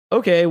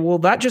 okay, well,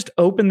 that just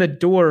opened the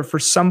door for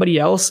somebody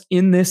else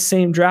in this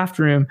same draft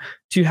room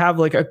to have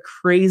like a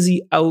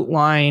crazy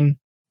outline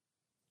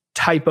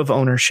type of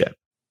ownership.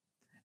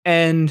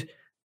 And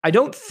I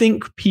don't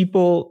think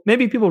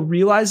maybe people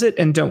realize it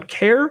and don't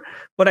care,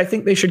 but I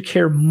think they should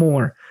care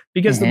more,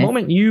 because the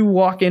moment you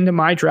walk into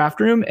my draft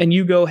room and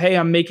you go, hey,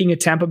 I'm making a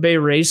Tampa Bay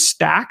Rays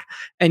stack,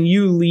 and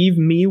you leave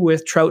me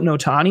with Trout and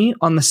Ohtani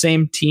on the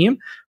same team,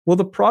 well,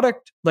 the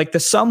product, like the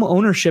sum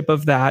ownership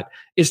of that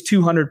is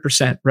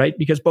 200%, right?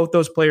 Because both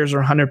those players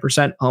are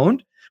 100%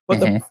 owned, but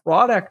the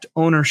product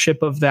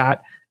ownership of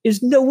that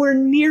is nowhere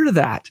near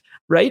that,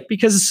 right?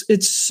 Because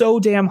it's so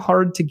damn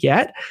hard to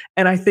get.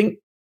 And I think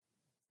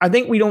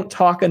we don't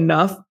talk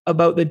enough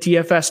about the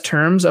DFS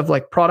terms of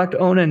like product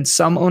own and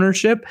sum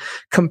ownership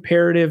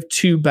comparative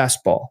to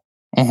best ball.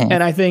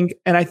 And I think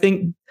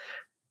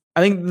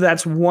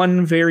that's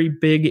one very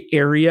big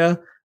area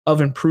of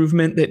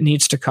improvement that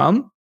needs to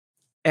come.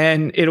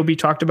 And it'll be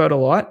talked about a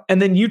lot. And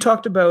then you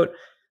talked about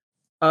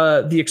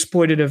the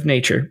exploitative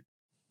nature.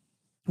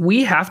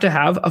 We have to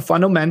have a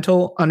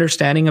fundamental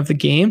understanding of the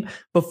game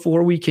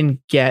before we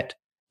can get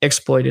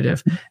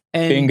exploitative.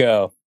 And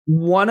bingo.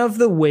 One of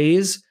the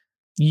ways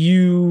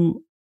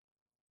you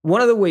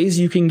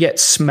can get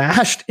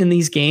smashed in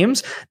these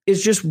games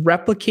is just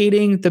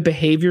replicating the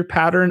behavior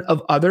pattern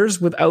of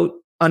others without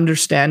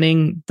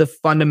understanding the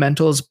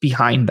fundamentals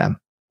behind them.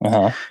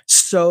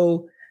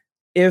 So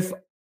if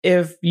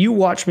you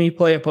watch me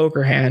play a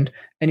poker hand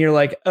and you're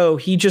like, oh,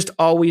 he just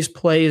always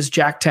plays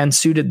Jack 10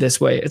 suited this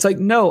way. It's like,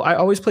 no, I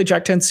always play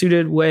Jack 10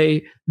 suited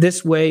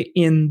this way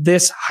in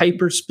this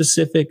hyper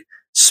specific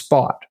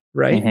spot.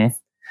 Right.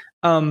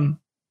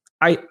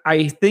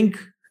 I think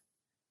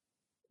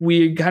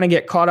we kind of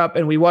get caught up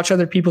and we watch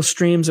other people's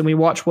streams and we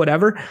watch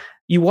whatever.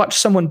 You watch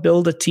someone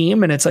build a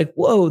team and it's like,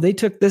 whoa, they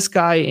took this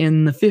guy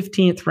in the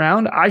 15th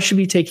round. I should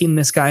be taking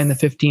this guy in the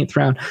 15th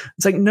round.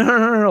 It's like,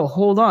 no,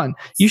 hold on.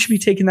 You should be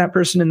taking that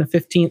person in the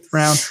 15th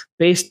round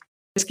based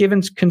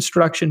given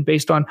construction,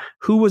 based on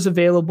who was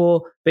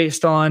available,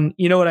 based on,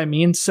 you know what I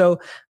mean? So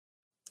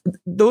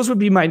those would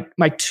be my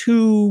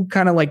two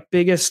kind of like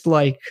biggest,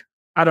 like,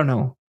 I don't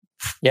know,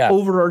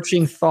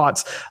 overarching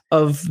thoughts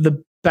of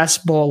the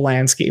best ball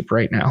landscape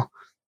right now.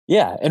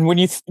 Yeah, and when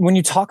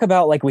you talk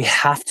about like we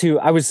have to,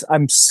 I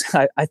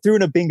threw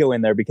in a bingo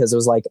in there because it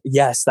was like,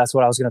 yes, that's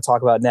what I was going to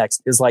talk about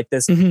next. Is like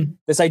this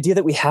idea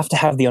that we have to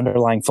have the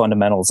underlying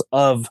fundamentals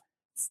of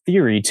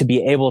theory to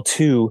be able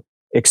to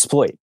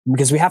exploit,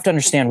 because we have to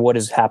understand what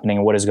is happening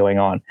and what is going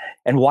on.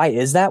 And why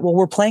is that? Well,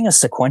 we're playing a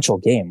sequential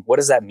game. What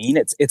does that mean?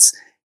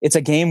 It's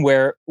a game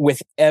where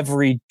with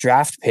every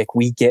draft pick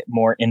we get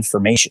more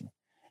information.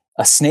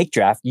 A snake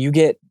draft, you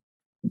get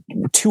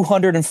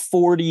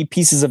 240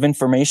 pieces of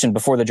information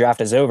before the draft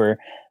is over,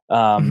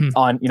 on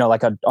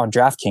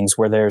DraftKings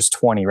where there's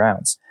 20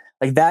 rounds.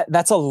 Like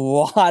that's a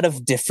lot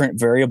of different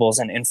variables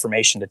and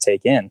information to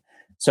take in.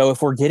 So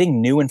if we're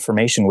getting new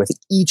information with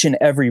each and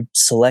every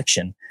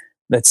selection,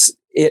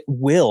 it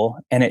will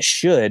and it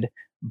should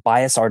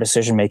bias our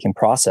decision-making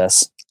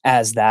process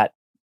as that,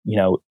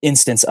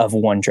 instance of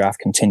one draft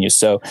continues.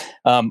 So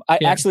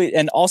actually,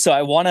 and also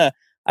I want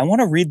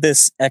to read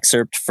this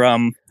excerpt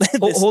from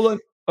this. Hold on.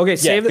 Okay,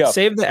 save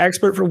the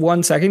expert for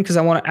 1 second because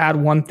I want to add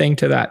one thing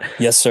to that.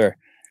 Yes, sir.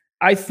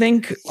 I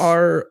think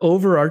our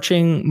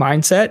overarching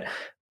mindset,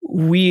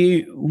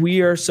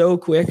 we are so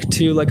quick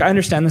to, like, I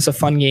understand this is a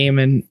fun game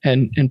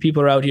and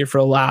people are out here for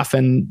a laugh,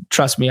 and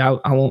trust me, I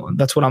won't,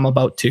 that's what I'm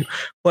about to.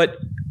 But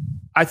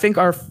I think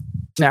our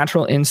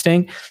natural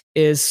instinct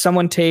is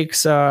someone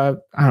takes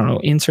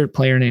insert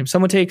player name.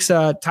 Someone takes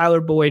Tyler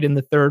Boyd in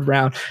the 3rd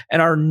round,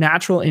 and our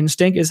natural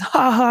instinct is,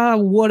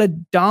 what a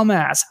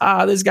dumbass.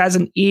 This guy's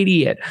an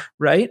idiot,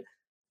 right?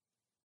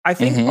 I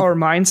think our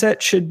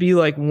mindset should be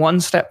like one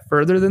step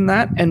further than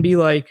that and be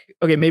like,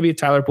 okay, maybe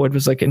Tyler Boyd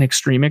was like an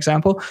extreme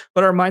example,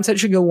 but our mindset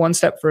should go one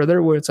step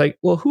further where it's like,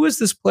 well, who is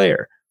this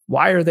player?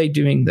 Why are they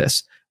doing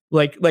this?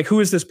 Like who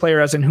is this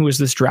player, as in who is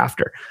this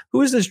drafter?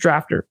 Who is this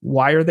drafter?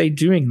 Why are they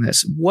doing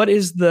this? What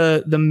is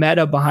the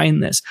meta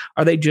behind this?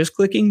 Are they just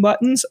clicking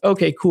buttons?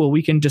 Okay, cool.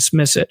 We can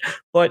dismiss it.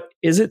 But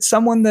is it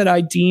someone that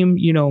I deem,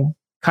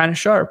 kind of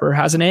sharp or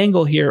has an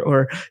angle here,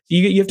 or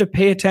you have to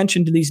pay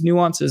attention to these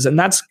nuances? And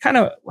that's kind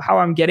of how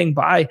I'm getting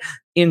by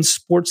in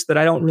sports that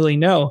I don't really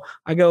know.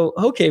 I go,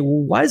 okay, well,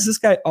 why is this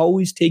guy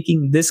always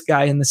taking this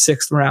guy in the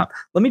 6th round?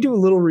 Let me do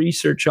a little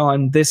research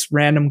on this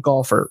random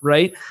golfer,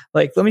 right?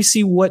 Like, let me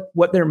see what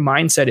their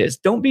mindset is.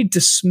 Don't be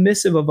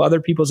dismissive of other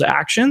people's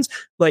actions,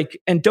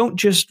 and don't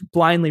just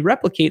blindly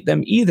replicate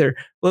them either.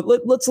 But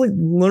let's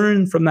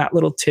learn from that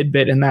little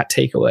tidbit and that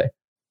takeaway.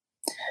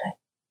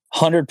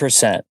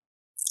 100%.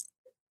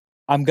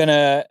 I'm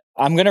gonna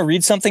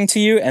read something to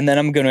you, and then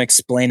I'm gonna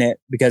explain it,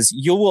 because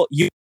you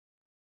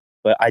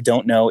but I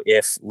don't know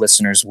if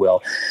listeners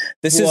will.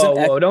 This is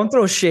don't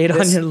throw shade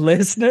on your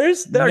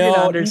listeners. They're going to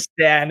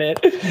understand it.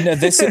 No,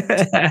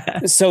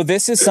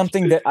 this is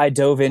something that I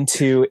dove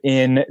into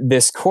in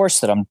this course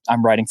that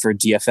I'm writing for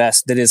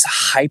DFS that is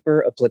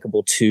hyper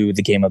applicable to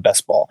the game of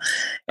best ball.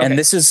 And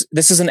this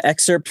is an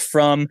excerpt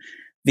from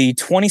the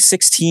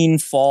 2016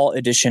 fall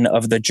edition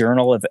of the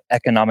Journal of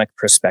Economic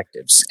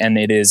Perspectives. And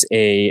it is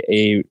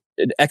an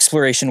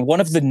exploration, one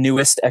of the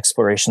newest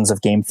explorations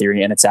of game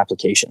theory and its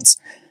applications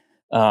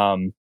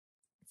from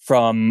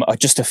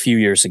just a few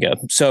years ago.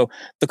 So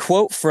the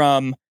quote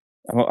from,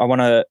 I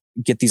want to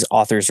get these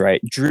authors right,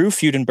 Drew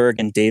Freudenberg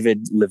and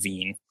David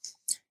Levine,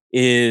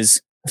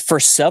 is,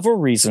 for several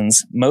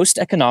reasons, most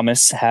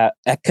economists have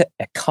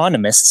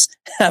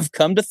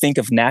come to think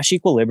of Nash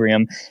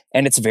equilibrium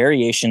and its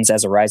variations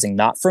as arising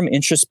not from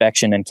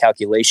introspection and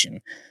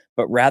calculation,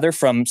 but rather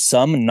from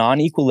some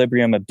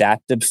non-equilibrium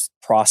adaptive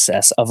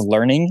process of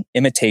learning,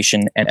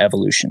 imitation, and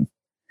evolution.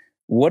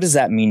 What does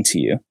that mean to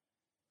you?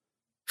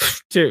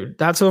 Dude,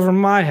 that's over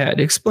my head.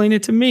 Explain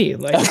it to me.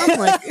 All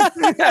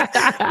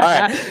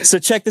right, so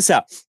check this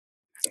out.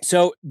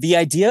 So the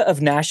idea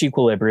of Nash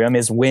equilibrium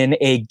is when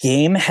a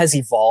game has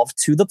evolved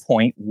to the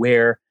point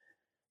where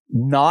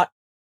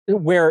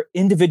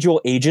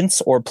individual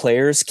agents or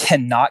players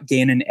cannot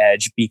gain an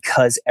edge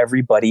because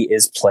everybody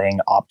is playing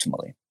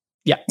optimally.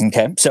 Yeah.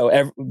 Okay.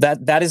 So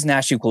that is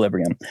Nash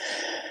equilibrium.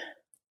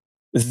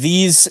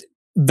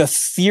 The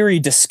theory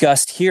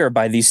discussed here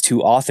by these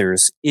two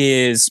authors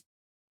is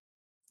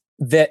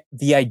that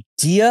the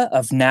idea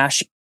of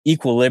Nash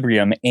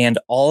equilibrium and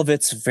all of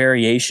its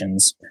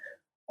variations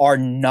are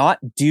not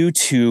due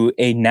to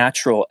a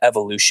natural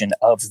evolution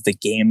of the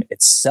game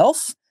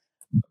itself,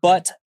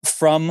 but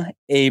from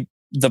the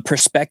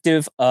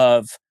perspective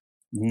of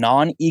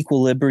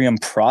non-equilibrium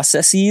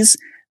processes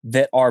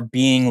that are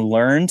being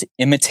learned,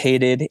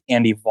 imitated,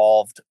 and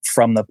evolved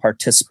from the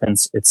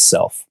participants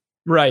itself.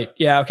 Right.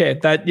 Yeah. Okay.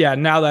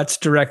 Now that's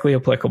directly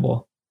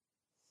applicable.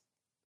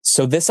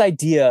 So this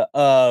idea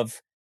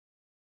of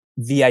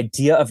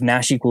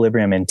Nash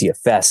equilibrium in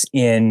DFS,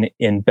 in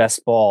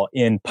best ball,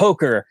 in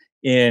poker,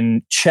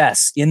 in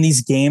chess, in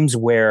these games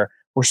where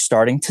we're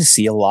starting to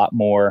see a lot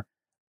more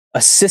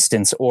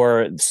assistants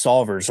or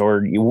solvers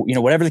or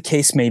whatever the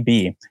case may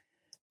be.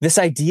 This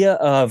idea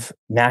of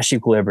Nash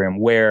equilibrium,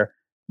 where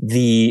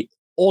the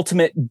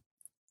ultimate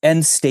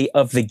end state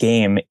of the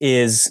game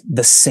is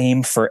the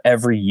same for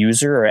every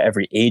user or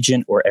every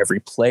agent or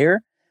every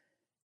player,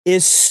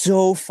 is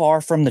so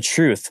far from the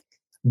truth.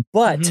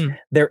 But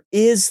there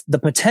is the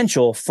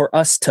potential for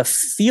us to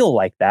feel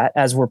like that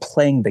as we're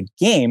playing the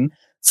game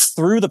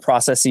through the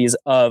processes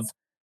of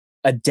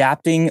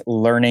adapting,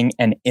 learning,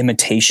 and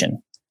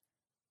imitation.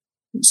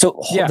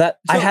 So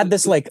I had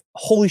this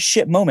holy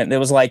shit moment that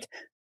was like,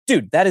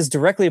 dude, that is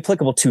directly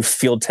applicable to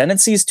field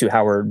tendencies, to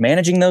how we're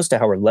managing those, to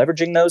how we're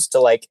leveraging those,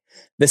 to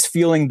this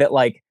feeling that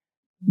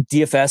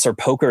DFS or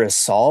poker is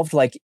solved.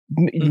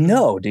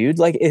 No, dude,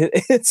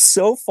 it's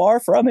so far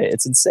from it.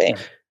 It's insane.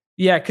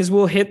 Yeah, because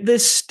we'll hit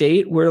this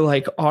state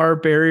where our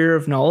barrier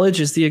of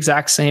knowledge is the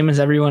exact same as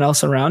everyone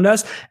else around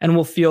us, and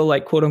we'll feel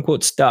quote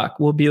unquote stuck.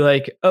 We'll be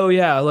oh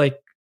yeah,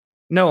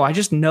 no, I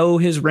just know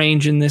his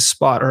range in this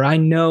spot, or I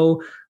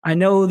know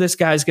this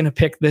guy's going to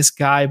pick this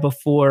guy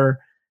before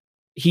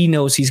he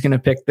knows he's going to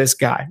pick this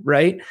guy,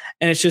 right?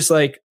 And it's just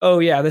oh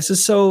yeah, this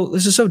is so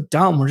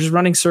dumb. We're just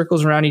running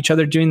circles around each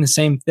other doing the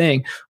same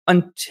thing,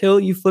 until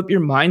you flip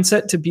your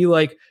mindset to be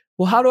well,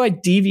 how do I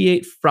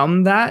deviate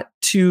from that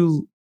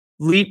to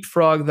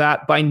leapfrog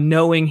that by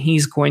knowing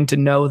he's going to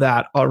know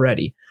that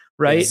already,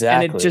 right?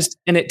 Exactly.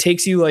 And it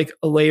takes you a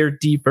layer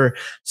deeper.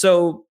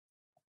 So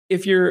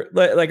if you're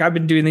I've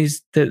been doing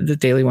these the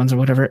daily ones or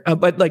whatever,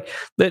 but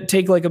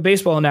take a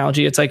baseball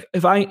analogy. It's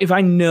if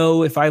I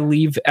know if I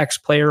leave X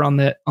player on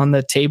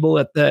the table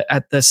at the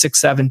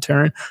 6-7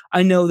 turn,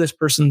 I know this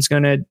person's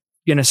gonna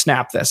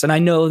snap this, and I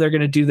know they're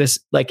gonna do this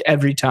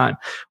every time.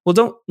 Well,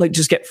 don't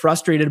just get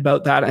frustrated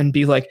about that and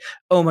be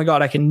oh my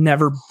god, I can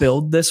never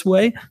build this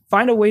way.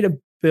 Find a way to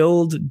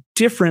build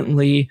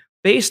differently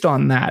based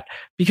on that,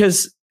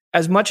 because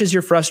as much as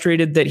you're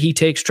frustrated that he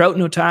takes Trout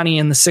and Ohtani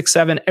in the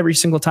 6-7 every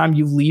single time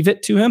you leave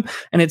it to him,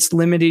 and it's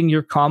limiting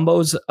your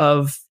combos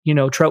of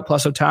Trout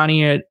plus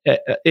Ohtani,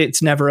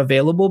 it's never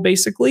available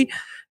basically.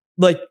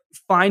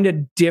 Find a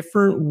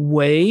different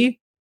way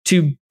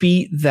to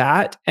beat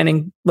that,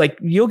 and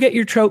you'll get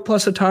your Trout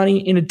plus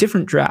Ohtani in a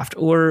different draft,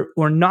 or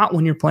not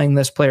when you're playing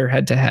this player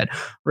head to head,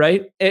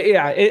 right?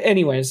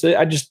 Anyways,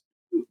 I just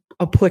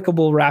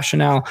applicable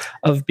rationale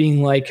of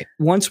being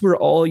once we're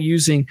all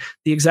using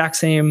the exact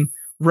same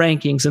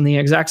rankings and the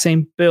exact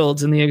same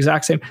builds and the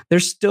exact same,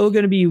 there's still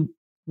going to be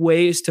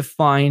ways to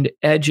find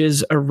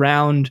edges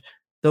around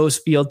those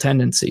field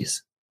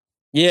tendencies.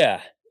 Yeah,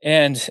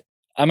 and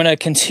I'm going to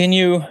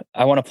continue.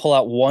 I want to pull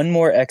out one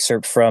more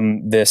excerpt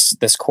from this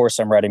course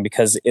I'm writing,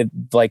 because it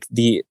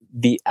the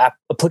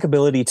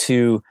applicability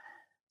to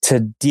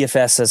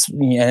DFS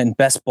and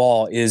best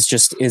ball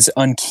is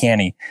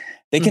uncanny.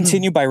 They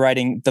continue by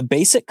writing, the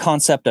basic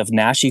concept of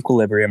Nash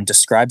equilibrium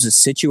describes a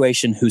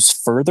situation whose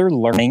further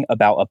learning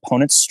about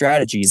opponents'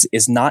 strategies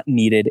is not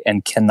needed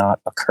and cannot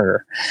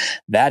occur.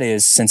 That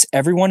is, since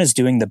everyone is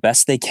doing the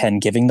best they can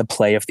giving the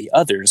play of the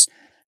others,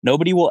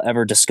 nobody will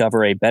ever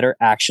discover a better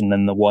action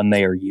than the one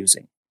they are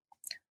using.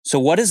 So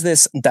what does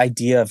this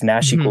idea of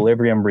Nash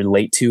equilibrium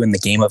relate to in the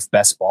game of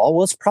best ball?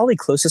 Well, it's probably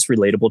closest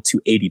relatable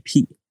to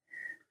ADP.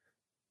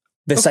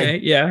 This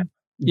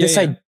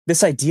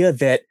idea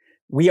that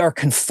we are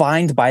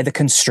confined by the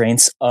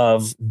constraints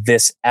of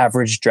this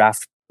average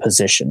draft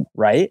position,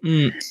 right?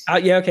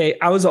 Okay.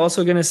 I was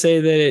also going to say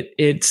that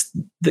it's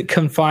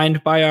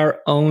confined by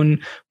our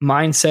own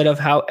mindset of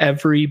how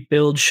every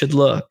build should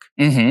look.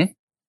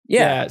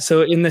 Yeah.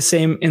 So in the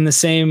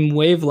same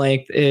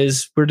wavelength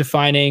is we're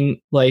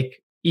defining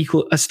like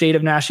a state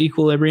of Nash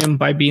equilibrium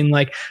by being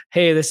like,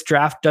 hey, this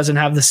draft doesn't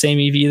have the same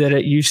EV that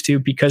it used to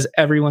because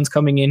everyone's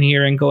coming in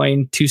here and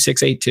going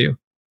 2-6-8-2.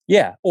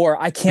 Yeah, or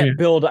I can't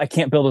build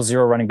a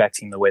zero running back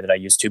team the way that I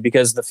used to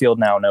because the field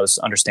now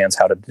understands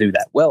how to do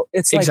that. Well,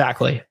 it's like,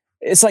 exactly.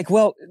 It's like,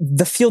 well,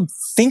 the field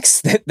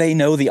thinks that they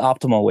know the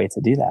optimal way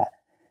to do that.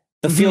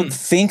 The field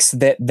thinks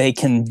that they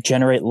can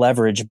generate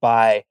leverage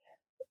by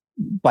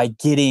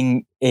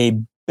getting a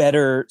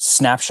better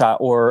snapshot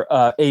or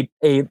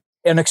an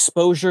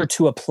exposure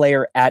to a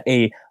player at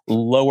a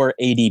lower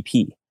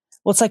ADP.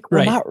 Well, it's like,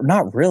 well,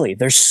 not really.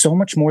 There's so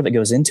much more that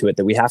goes into it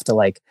that we have to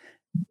like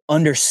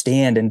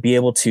understand and be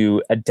able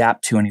to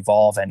adapt to and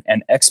evolve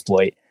and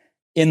exploit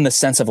in the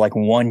sense of like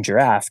one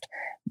draft.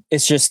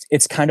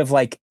 It's kind of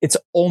like, it's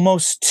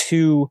almost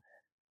too,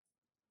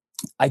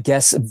 I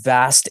guess,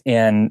 vast,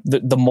 and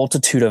the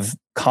multitude of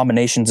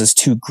combinations is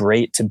too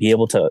great to be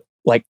able to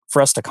like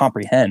for us to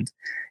comprehend.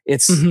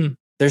 It's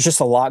there's just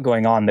a lot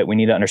going on that we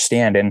need to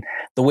understand. And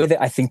the way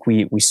that I think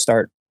we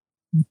start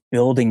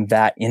building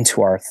that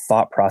into our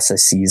thought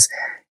processes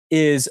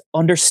is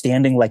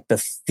understanding like the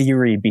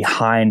theory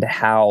behind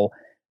how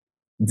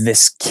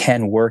this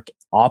can work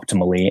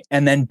optimally,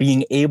 and then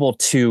being able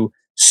to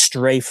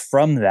stray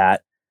from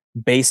that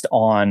based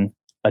on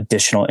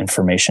additional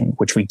information,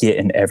 which we get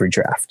in every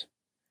draft.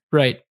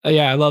 Right.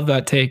 Yeah. I love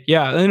that take.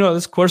 Yeah. I know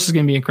this course is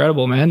going to be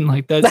incredible, man.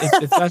 Like that.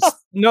 If that's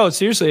no,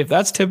 seriously, if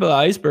that's tip of the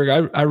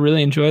iceberg, I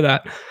really enjoy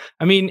that.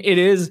 I mean, it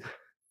is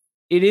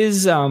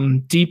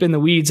deep in the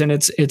weeds, and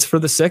it's for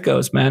the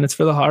sickos, man. It's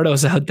for the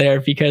hardos out there,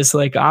 because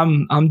like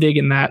I'm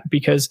digging that,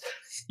 because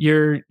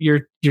you're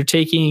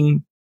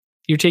taking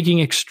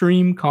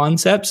extreme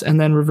concepts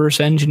and then reverse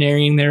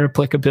engineering their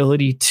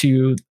applicability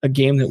to a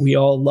game that we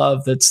all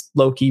love. That's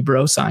low key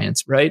bro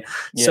science. Right.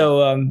 Yeah.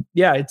 So,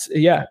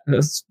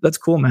 that's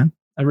cool, man.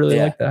 I really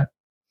like that.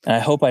 And I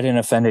hope I didn't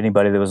offend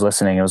anybody that was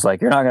listening. It was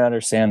like, you're not going to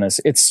understand this.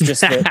 It's just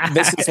that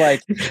this is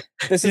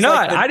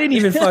I didn't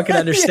even fucking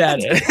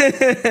understand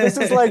it. This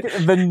is like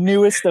the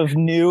newest of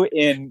new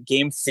in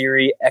game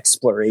theory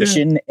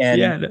exploration.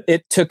 And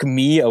it took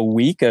me a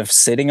week of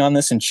sitting on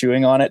this and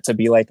chewing on it to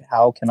be like,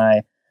 how can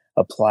I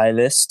apply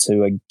this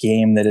to a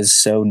game that is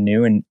so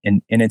new and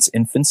in its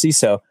infancy?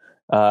 So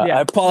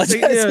I apologize.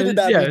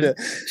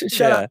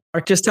 Shut up,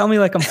 Mark. Just tell me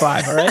like I'm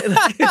 5. All right.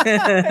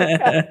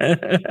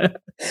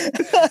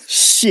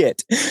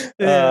 Shit.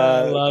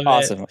 Love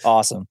awesome. it.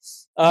 Awesome.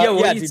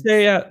 What do you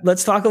say?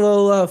 Let's talk a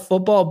little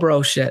football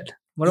bro shit.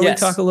 Why don't we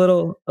talk a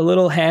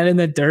little hand in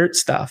the dirt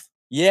stuff?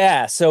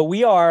 Yeah. So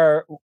we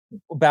are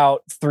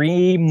about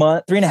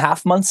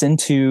 3.5 months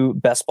into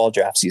best ball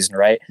draft season,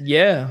 right?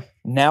 Yeah.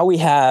 Now we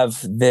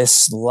have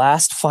this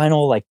last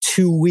final like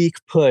 2-week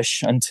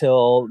push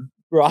until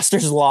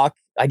rosters lock.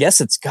 I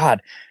guess it's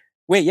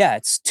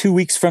it's 2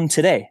 weeks from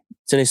today.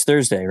 Today's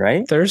Thursday,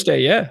 right? Thursday,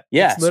 yeah.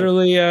 Yeah. It's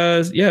literally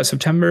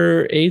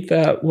September 8th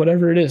at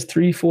whatever it is,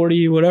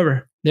 3:40,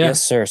 whatever. Yeah.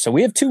 Yes, sir. So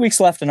we have 2 weeks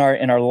left in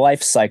our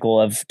life cycle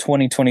of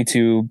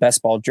 2022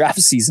 best ball draft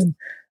season.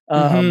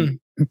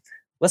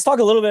 Let's talk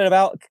a little bit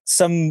about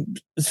some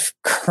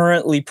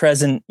currently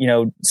present,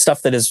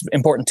 stuff that is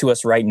important to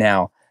us right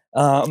now.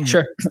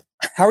 Sure.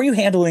 How are you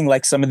handling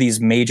like some of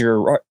these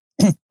major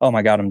oh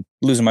my God, I'm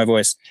losing my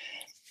voice.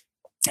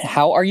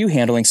 How are you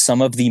handling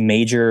some of the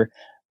major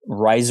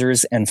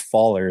risers and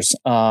fallers?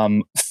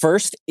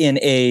 First, in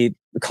a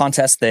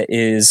contest that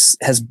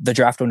has the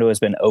draft window has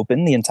been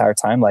open the entire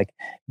time, like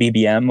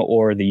BBM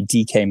or the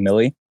DK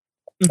Millie.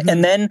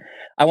 And then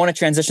I want to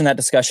transition that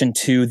discussion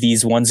to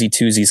these onesie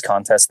twosies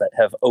contests that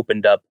have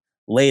opened up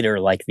later,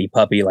 like the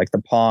puppy, like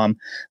the palm,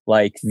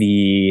 like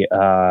the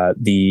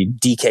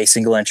DK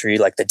single entry,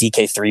 like the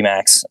DK3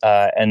 max.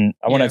 And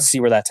I want to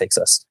see where that takes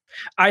us.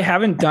 I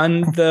haven't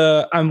done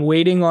I'm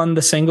waiting on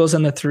the singles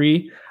and the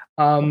 3.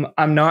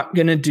 I'm not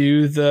going to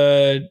do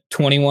the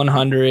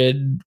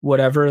 2100,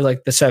 whatever,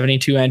 like the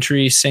 72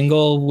 entry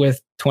single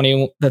with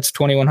that's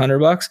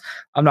 $2,100.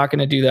 I'm not going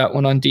to do that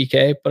one on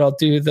DK, but I'll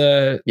do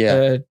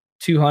the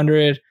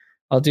 200.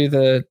 I'll do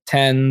the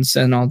 10s,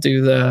 and I'll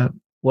do the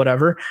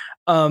whatever.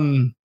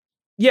 I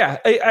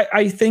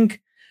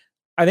think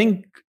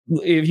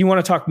if you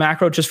want to talk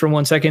macro just for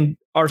 1 second,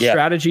 our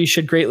strategy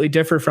should greatly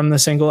differ from the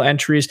single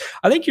entries.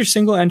 I think your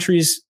single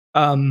entries,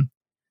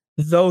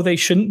 though they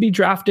shouldn't be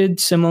drafted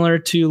similar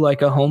to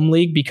like a home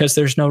league because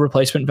there's no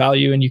replacement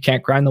value and you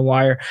can't grind the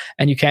wire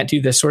and you can't do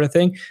this sort of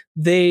thing.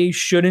 They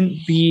shouldn't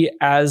be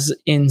as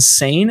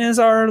insane as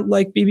our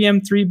like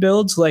BBM3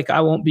 builds. Like I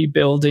won't be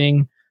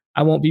building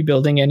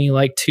any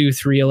like 2,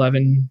 3,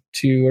 11,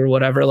 2 or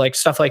whatever, like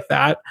stuff like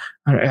that.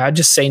 I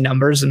just say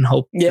numbers and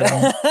hope.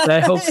 Yeah.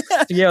 I hope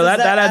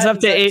that adds up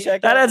to 8.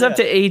 That adds up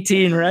to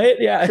 18, right?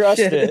 Yeah.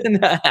 Crushed it.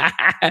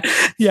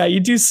 Yeah.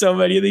 You do so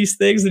many of these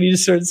things and you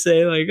just sort of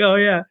say like, oh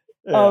yeah.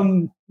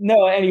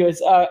 No,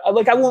 anyways,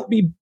 like I won't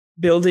be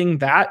building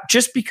that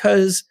just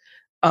because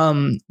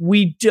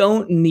we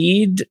don't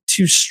need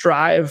to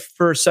strive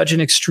for such an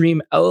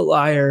extreme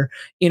outlier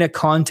in a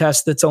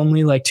contest that's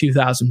only like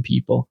 2,000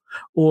 people,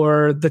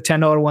 or the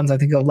 $10 ones, I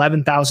think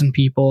 11,000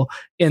 people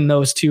in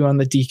those two on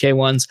the DK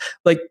ones.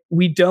 Like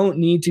we don't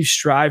need to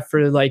strive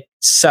for like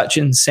such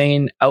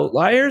insane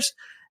outliers.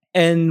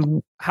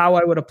 And how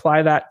I would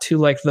apply that to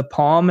like the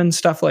palm and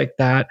stuff like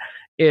that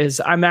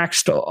is I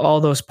maxed all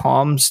those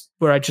palms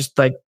where I just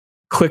like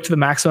clicked the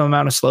maximum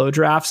amount of slow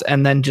drafts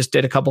and then just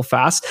did a couple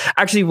fast.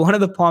 Actually, one of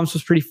the palms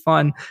was pretty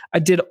fun. I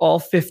did all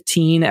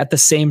 15 at the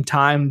same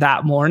time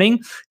that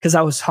morning because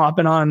I was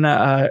hopping on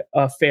a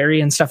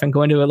ferry and stuff and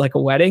going to like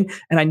a wedding,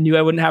 and I knew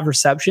I wouldn't have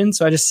reception.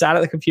 So I just sat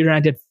at the computer and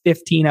I did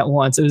 15 at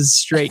once. It was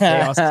straight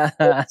chaos.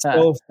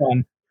 So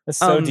fun. It's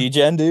so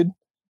degen, dude.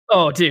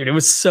 Oh, dude, it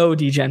was so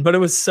degen, but it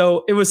was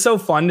so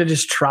fun to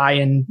just try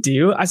and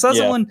do. I saw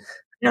someone.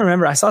 I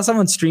remember I saw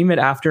someone stream it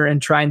after and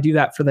try and do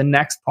that for the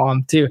next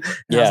palm too.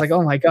 And I was like,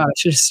 oh my God, I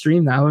should have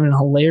streamed that. It would have been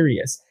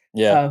hilarious.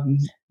 Yeah.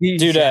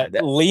 Dude,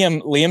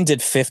 Liam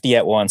did 50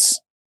 at once.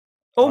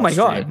 Oh my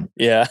God.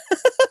 Yeah.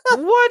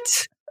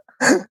 What?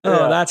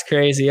 Oh, that's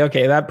crazy.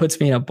 Okay. That puts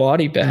me in a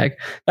body bag.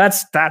 That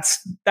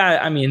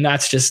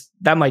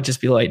might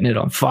just be lighting it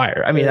on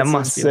fire. I mean, that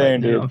must be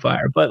lighting it on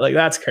fire, but like,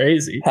 that's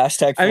crazy.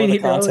 Hashtag for the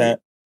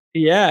content.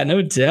 Yeah,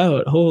 no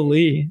doubt.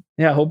 Holy.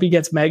 Yeah, hope he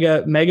gets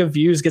mega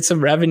views, get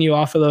some revenue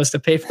off of those to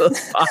pay for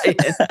those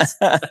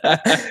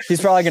buy-ins.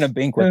 He's probably going to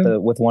bink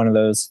with one of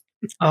those.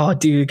 Oh,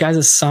 dude, the guy's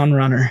a sun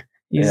runner.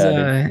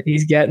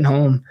 He's getting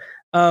home.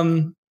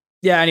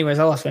 Yeah, anyways,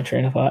 I lost my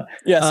train of thought.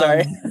 Yeah,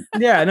 sorry.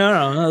 Yeah,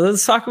 no.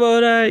 Let's talk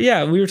about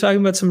we were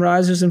talking about some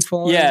risers and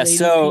falls,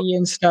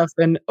 and stuff,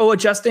 and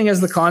adjusting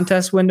as the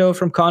contest window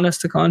from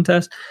contest to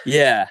contest.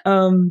 Yeah.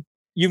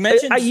 You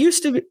mentioned I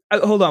used to be.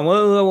 Hold on.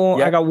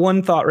 Yep. I got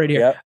one thought right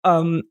here.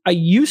 Yep. I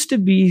used to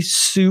be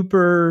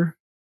super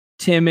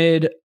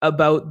timid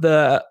about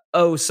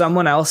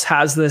someone else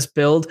has this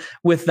build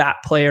with that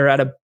player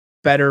at a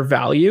better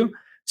value.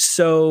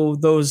 So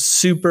those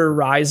super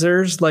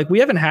risers, like we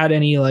haven't had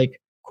any like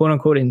quote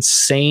unquote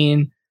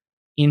insane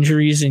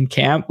injuries in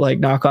camp, like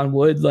knock on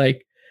wood,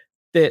 like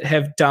that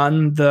have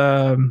done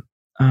the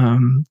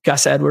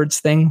Gus Edwards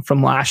thing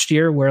from last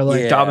year where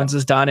like Dobbins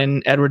is done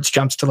and Edwards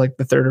jumps to like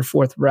the 3rd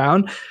or 4th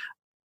round.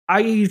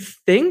 I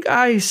think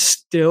I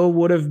still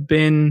would have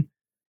been,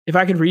 if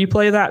I could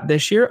replay that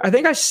this year, I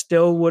think I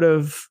still would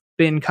have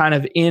been kind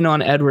of in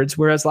on Edwards.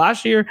 Whereas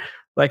last year,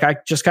 like I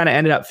just kind of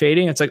ended up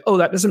fading. It's like, oh,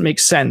 that doesn't make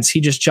sense.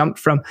 He just jumped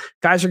from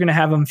guys are going to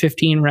have him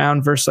 15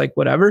 round versus like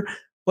whatever.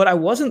 But I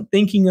wasn't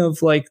thinking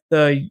of like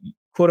the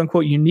quote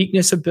unquote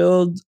uniqueness of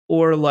build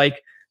or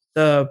like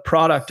the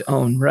product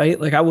own,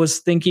 right? Like I was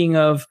thinking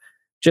of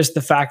just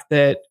the fact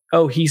that,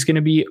 he's going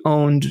to be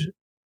owned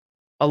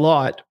a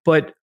lot,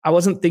 but I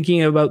wasn't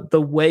thinking about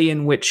the way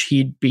in which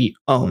he'd be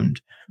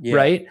owned,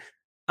 right?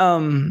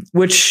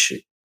 Which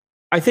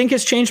I think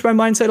has changed my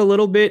mindset a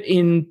little bit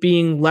in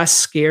being less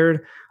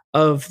scared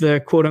of the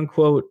quote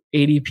unquote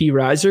ADP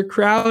riser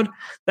crowd.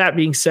 That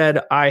being said,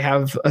 I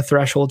have a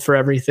threshold for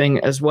everything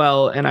as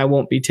well. And I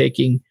won't be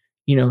taking,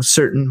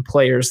 certain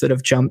players that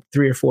have jumped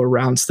 3 or 4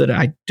 rounds that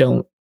I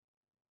don't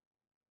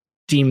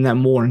deem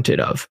them warranted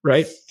of,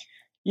 right?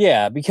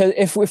 Yeah, because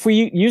if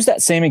we use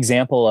that same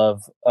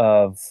example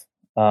of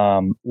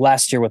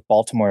last year with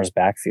Baltimore's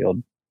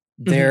backfield,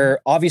 there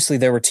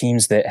were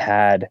teams that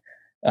had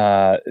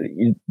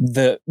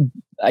the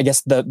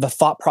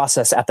thought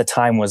process at the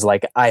time was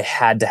like I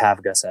had to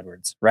have Gus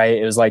Edwards, right?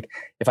 It was like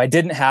if I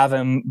didn't have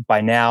him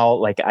by now,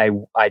 like I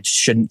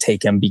shouldn't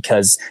take him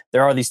because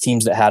there are these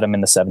teams that had him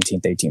in the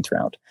 17th, 18th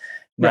round.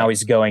 Now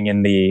he's going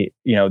in the,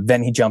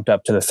 then he jumped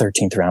up to the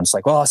 13th round. It's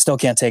like, well, I still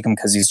can't take him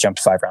because he's jumped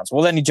 5 rounds.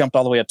 Well, then he jumped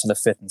all the way up to the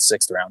 5th and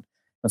 6th round.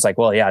 It's like,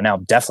 well, yeah, now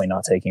I'm definitely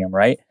not taking him,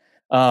 right?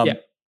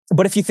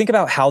 But if you think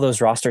about how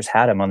those rosters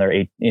had him on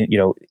their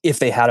if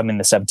they had him in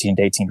the 17th,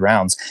 18th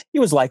rounds, he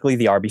was likely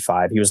the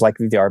RB5. He was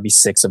likely the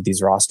RB6 of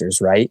these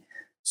rosters, right?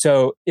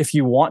 So if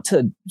you want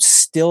to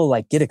still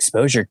like get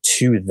exposure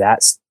to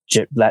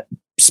that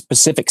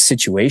specific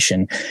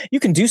situation,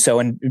 you can do so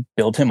and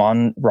build him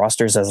on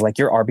rosters as like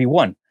your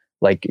RB1.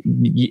 Like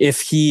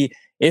if he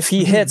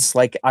hits,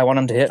 like I want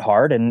him to hit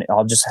hard, and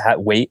I'll just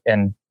wait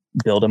and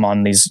build him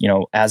on these,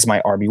 as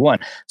my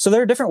RB1. So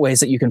there are different ways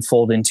that you can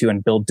fold into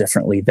and build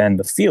differently than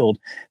the field,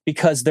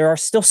 because there are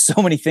still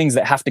so many things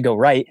that have to go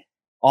right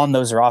on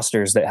those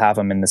rosters that have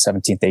him in the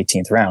 17th,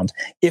 18th round.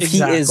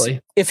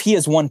 If he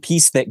is one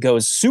piece that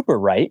goes super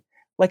right,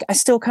 like I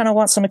still kind of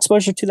want some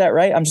exposure to that,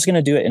 right? I'm just going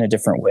to do it in a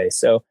different way.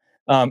 So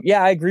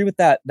I agree with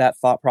that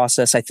thought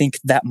process. I think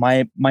that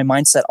my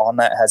mindset on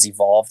that has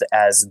evolved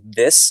as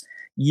this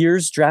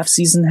year's draft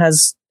season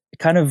has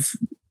kind of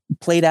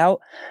played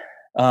out.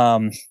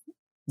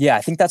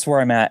 I think that's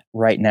where I'm at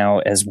right now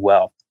as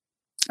well.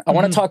 I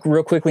want to talk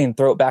real quickly and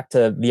throw it back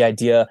to the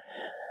idea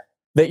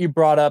that you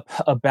brought up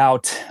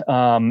about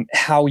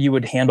how you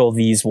would handle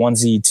these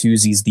onesie,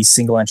 twosies, these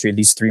single entry,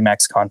 these 3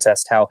 max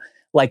contests, how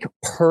like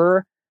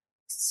per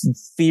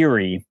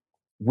theory,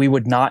 we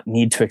would not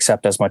need to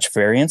accept as much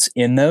variance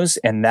in those.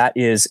 And that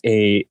is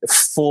a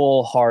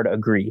full hard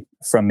agree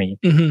from me.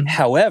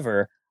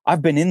 However,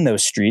 I've been in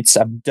those streets.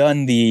 I've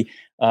done the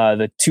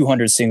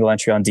 200 single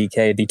entry on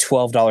DK, the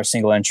 $12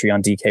 single entry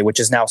on DK, which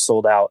is now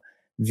sold out.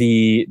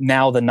 The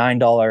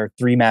 $9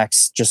 3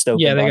 max just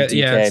opened on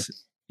DK.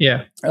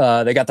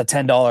 They got the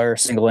 $10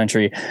 single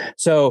entry.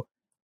 So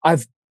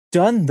I've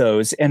done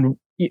those and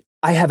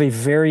I have a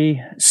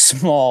very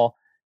small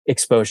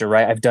exposure,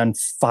 right? I've done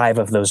 5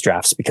 of those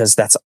drafts because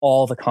that's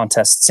all the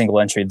contest single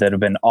entry that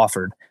have been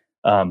offered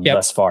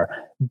thus far.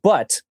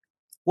 But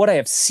what I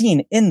have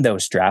seen in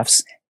those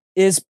drafts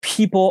is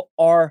people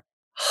are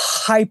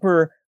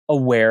hyper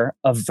aware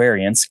of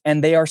variance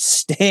and they are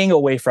staying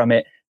away from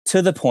it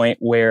to the point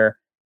where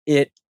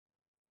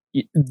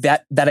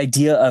that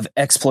idea of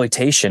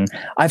exploitation,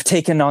 I've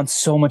taken on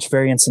so much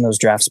variance in those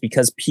drafts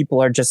because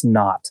people are just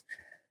not.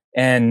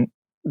 And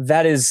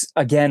that is,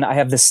 again, I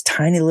have this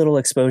tiny little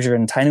exposure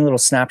and tiny little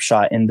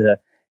snapshot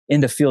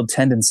into field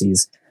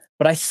tendencies.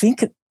 But I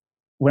think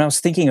when I was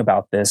thinking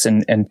about this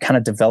and kind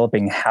of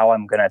developing how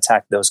I'm going to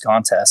attack those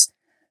contests,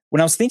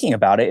 when I was thinking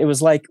about it, it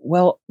was like,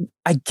 well,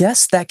 I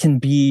guess that can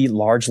be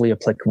largely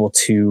applicable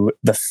to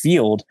the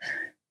field,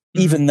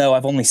 even though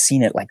I've only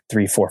seen it like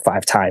 3, 4,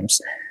 5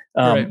 times.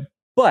 Right.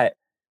 But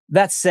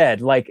that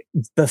said, like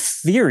the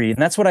theory,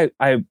 and that's what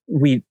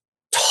we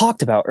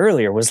talked about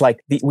earlier, was like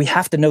we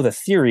have to know the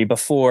theory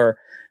before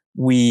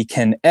we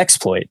can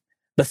exploit.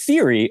 The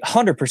theory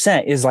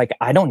 100% is like,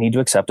 I don't need to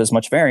accept as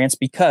much variance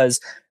because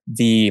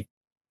the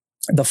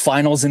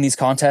finals in these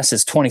contests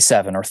is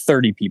 27 or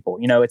 30 people.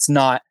 You know, it's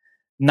not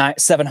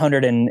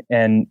 700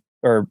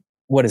 or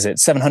what is it?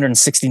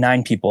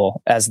 769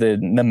 people as the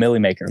Millie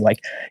Maker. Like,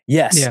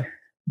 yes,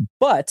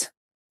 but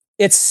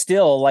it's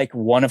still like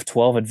 1 of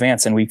 12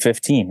 advance in week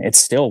 15. It's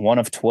still 1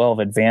 of 12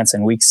 advance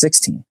in week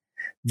 16.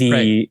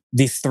 The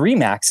 3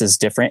 max is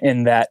different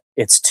in that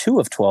it's 2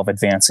 of 12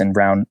 advance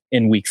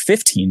in week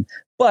 15,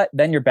 but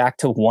then you're back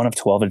to 1 of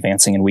 12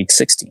 advancing in week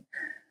 16.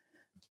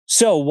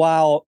 So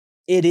while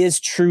it is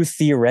true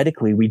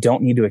theoretically, we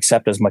don't need to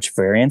accept as much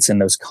variance in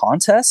those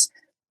contests,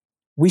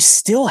 we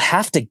still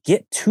have to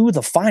get to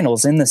the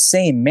finals in the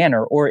same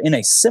manner or in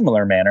a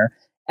similar manner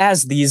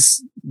as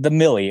the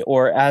Millie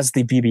or as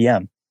the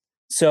BBM.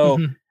 So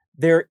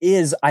there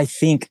is, I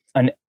think,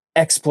 an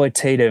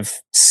exploitative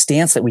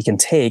stance that we can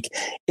take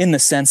in the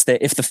sense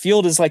that if the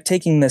field is like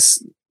taking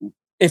this,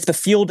 if the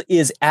field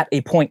is at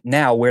a point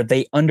now where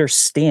they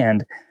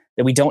understand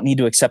that we don't need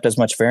to accept as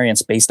much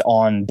variance based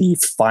on the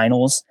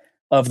finals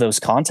of those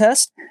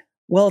contests,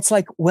 well, it's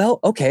like, well,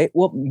 okay,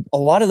 well, a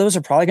lot of those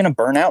are probably going to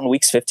burn out in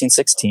weeks 15,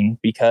 16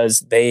 because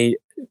they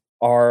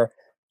are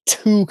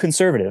too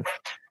conservative.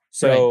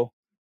 So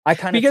I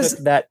kind of took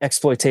that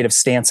exploitative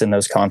stance in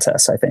those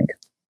contests, I think.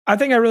 I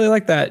really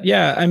like that.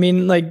 Yeah. I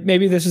mean, like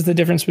maybe this is the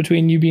difference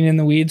between you being in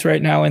the weeds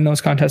right now in those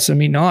contests and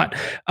me not,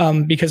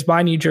 because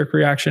my knee jerk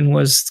reaction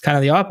was kind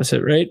of the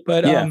opposite. Right.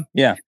 But,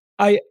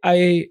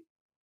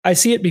 I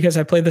see it because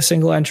I play the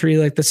single entry,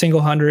 like the single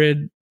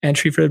 100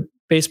 entry for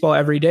baseball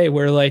every day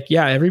where like,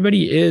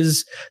 everybody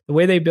is the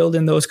way they build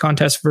in those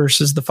contests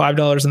versus the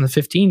 $5 and the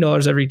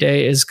 $15 every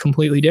day is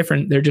completely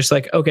different. They're just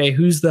like, okay,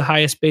 who's the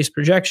highest base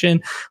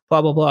projection,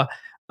 blah, blah, blah.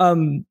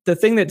 The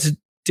thing that's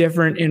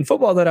different in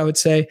football that I would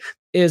say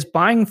is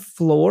buying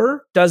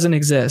floor doesn't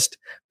exist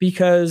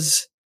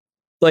because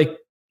like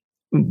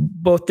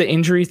both the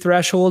injury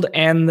threshold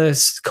and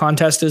this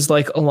contest is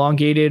like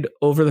elongated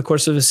over the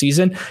course of a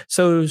season.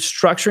 So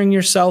structuring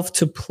yourself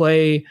to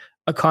play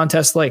a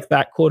contest like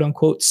that, quote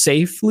unquote,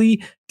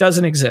 safely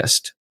doesn't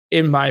exist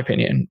in my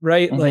opinion.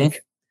 Right.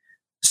 Like,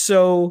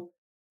 so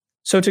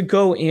to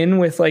go in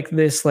with like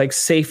this, like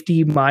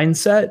safety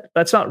mindset,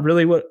 that's not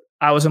really what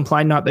I was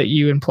implying. Not that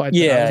you implied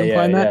that I was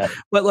implying that,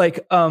 but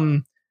like,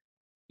 I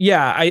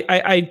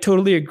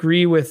totally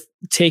agree with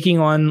taking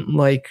on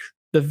like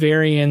the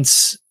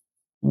variance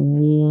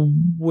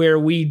where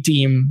we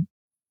deem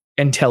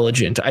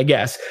intelligent, I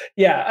guess.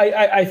 Yeah.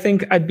 I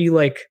think I'd be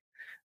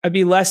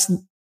less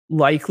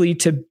likely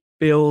to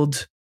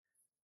build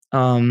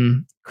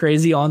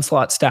crazy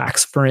onslaught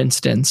stacks, for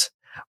instance,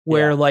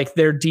 where like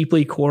they're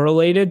deeply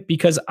correlated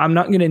because I'm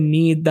not going to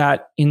need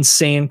that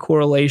insane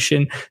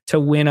correlation to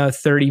win a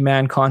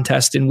 30-man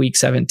contest in week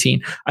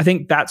 17. I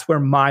think that's where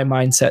my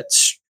mindset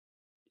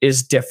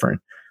is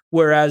different.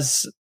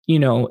 Whereas, you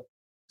know,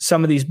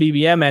 some of these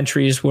BBM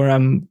entries where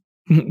I'm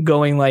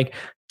going like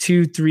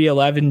 2, 3,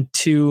 11,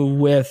 2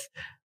 with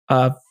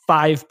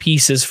 5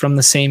 pieces from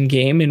the same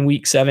game in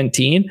week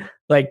 17.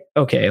 Like,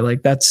 okay,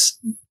 like that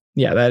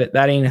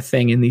ain't a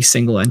thing in these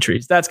single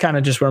entries. That's kind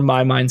of just where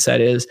my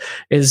mindset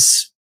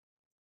is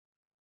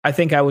I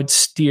think I would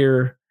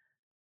steer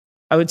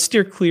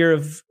clear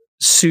of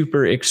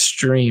super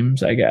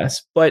extremes, I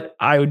guess. But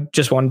I would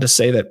just wanted to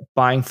say that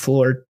buying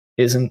floor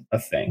isn't a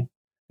thing.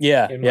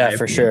 Yeah,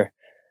 for sure.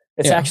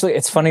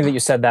 It's funny that you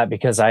said that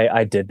because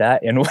I did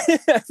that, and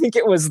I think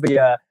it was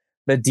the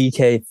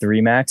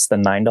DK3 Max, the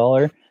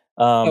 $9,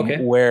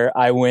 where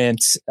I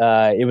went.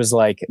 It was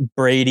like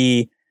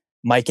Brady,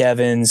 Mike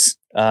Evans,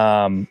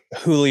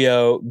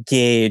 Julio,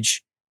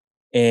 Gage,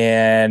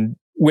 and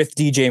with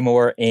DJ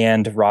Moore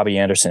and Robbie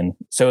Anderson.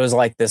 So it was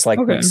like this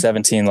week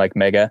 17 like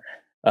mega.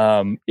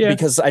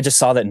 Because I just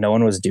saw that no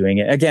one was doing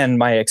it. Again,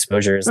 my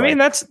exposure is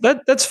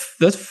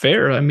that's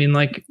fair. I mean,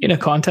 like in a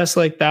contest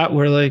like that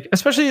where like,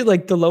 especially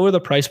like the lower the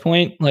price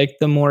point, like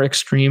the more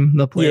extreme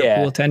the player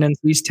pool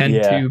tendencies tend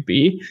to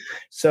be.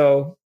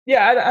 So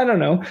yeah, I don't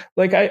know.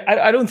 Like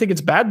I don't think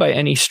it's bad by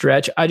any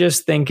stretch. I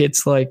just think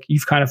it's like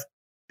you've kind of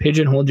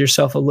pigeonholed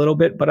yourself a little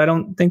bit, but I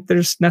don't think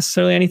there's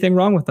necessarily anything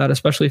wrong with that,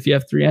 especially if you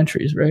have 3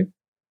 entries, right?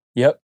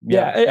 Yep.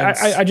 Yeah.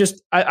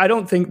 I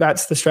don't think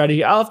that's the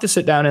strategy. I'll have to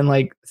sit down and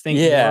like think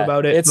more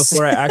about it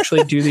before I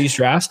actually do these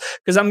drafts.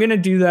 Cause I'm going to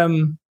do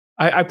them.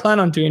 I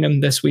plan on doing them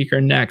this week or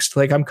next.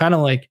 Like, I'm kind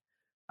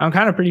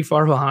of pretty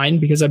far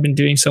behind because I've been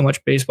doing so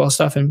much baseball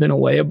stuff and been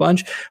away a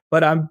bunch,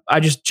 but I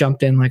just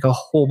jumped in like a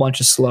whole bunch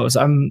of slows.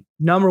 I'm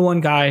number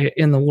one guy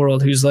in the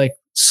world who's like,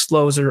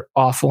 slows are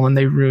awful and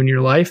they ruin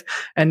your life.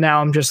 And now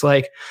I'm just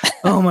like,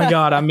 oh my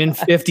God, I'm in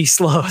 50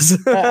 slows.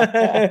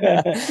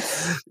 But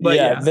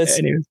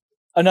anyways.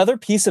 Another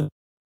piece of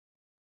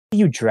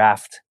you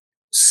draft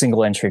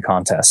single entry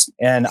contest.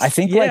 And I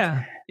think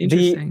the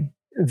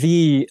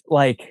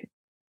like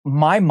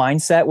my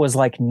mindset was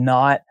like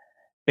not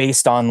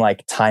based on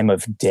like time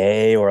of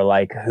day or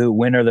like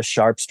when are the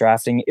sharps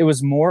drafting. It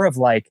was more of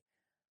like,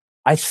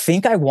 I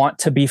think I want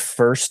to be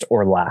first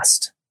or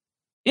last.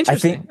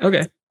 Interesting.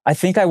 I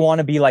think I want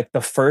to be like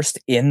the first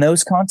in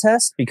those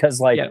contests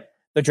because like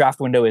the draft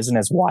window isn't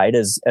as wide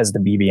as the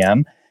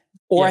BBM.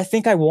 Or I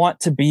think I want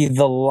to be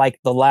the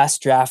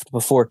last draft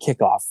before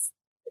kickoff.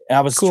 And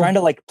I was trying to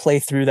like play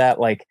through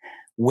that, like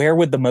where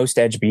would the most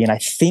edge be? And I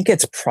think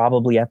it's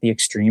probably at the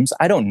extremes.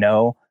 I don't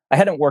know. I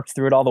hadn't worked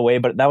through it all the way,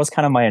 but that was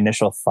kind of my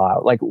initial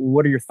thought. Like,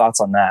 what are your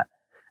thoughts on that?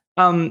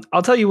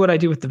 I'll tell you what I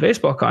do with the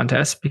baseball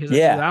contest because I do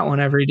that one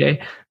every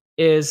day.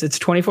 It's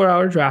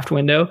 24-hour draft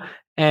window.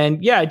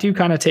 And I do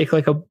kind of take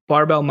like a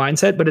barbell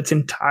mindset, but it's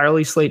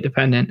entirely slate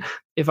dependent.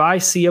 If I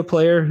see a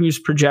player who's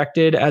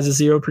projected as a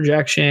 0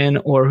 projection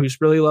or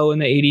who's really low in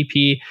the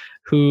ADP,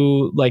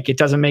 who like it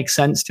doesn't make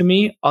sense to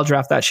me, I'll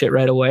draft that shit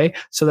right away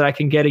so that I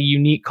can get a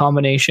unique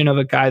combination of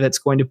a guy that's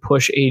going to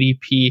push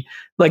ADP.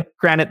 Like,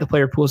 granted, the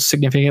player pool is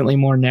significantly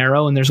more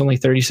narrow and there's only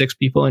 36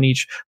 people in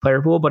each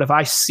player pool. But if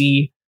I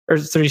see, or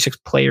 36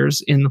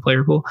 players in the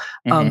player pool,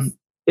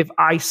 if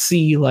I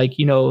see like,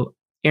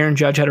 Aaron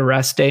Judge had a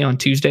rest day on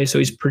Tuesday, so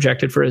he's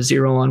projected for a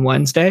 0 on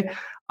Wednesday.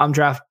 I'm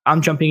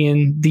jumping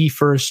in the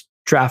first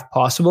draft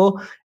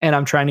possible, and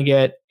I'm trying to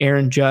get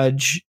Aaron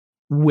Judge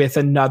with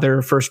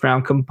another first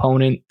round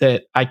component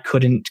that I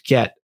couldn't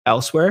get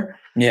elsewhere.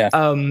 Yeah.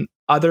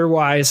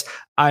 Otherwise,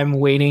 I'm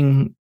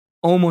waiting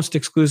almost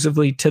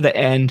exclusively to the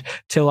end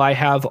till I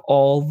have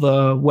all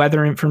the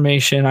weather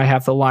information. I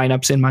have the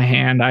lineups in my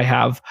hand. I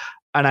have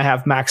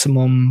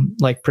maximum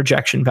like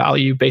projection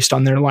value based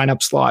on their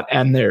lineup slot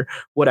and their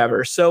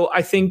whatever. So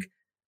I think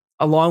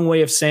a long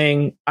way of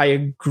saying I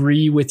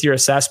agree with your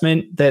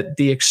assessment that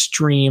the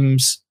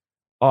extremes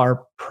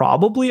are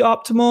probably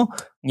optimal.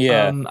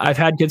 Yeah. I've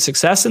had good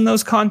success in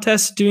those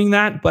contests doing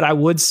that, but I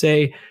would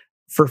say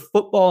for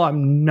football,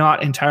 I'm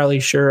not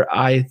entirely sure.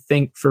 I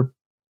think for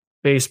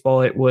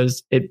baseball, it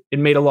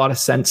made a lot of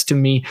sense to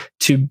me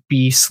to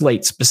be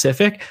slate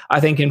specific. I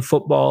think in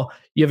football,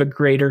 you have a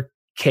greater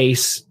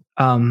case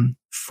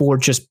for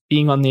just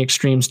being on the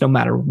extremes no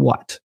matter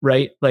what,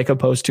 right? Like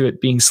opposed to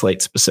it being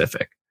slate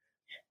specific.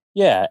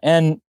 Yeah.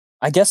 And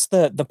I guess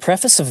the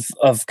preface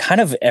of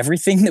kind of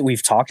everything that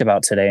we've talked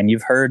about today, and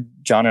you've heard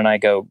John and I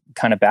go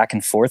kind of back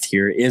and forth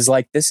here, is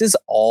like, this is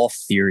all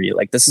theory.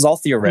 Like, this is all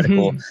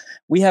theoretical.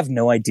 We have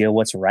no idea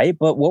what's right,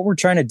 but what we're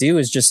trying to do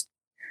is just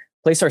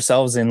place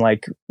ourselves in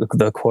like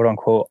the quote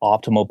unquote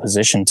optimal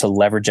position to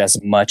leverage as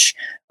much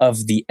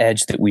of the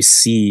edge that we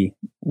see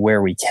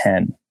where we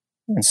can.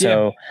 And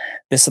so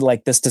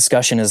this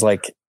discussion is a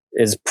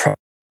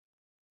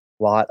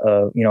lot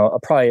of,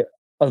 probably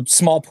a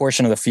small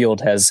portion of the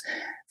field has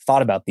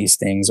thought about these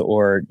things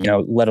or,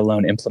 let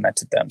alone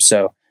implemented them.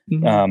 So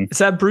it's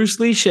that Bruce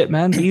Lee shit,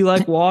 man. Be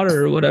like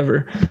water or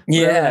whatever.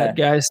 Yeah. That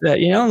guy said,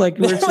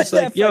 we're just like,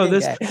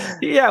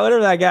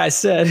 whatever that guy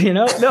said,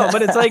 no,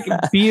 but it's like,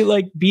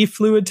 be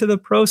fluid to the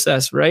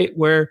process, right?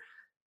 Where,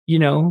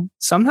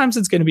 sometimes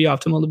it's going to be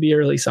optimal to be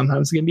early.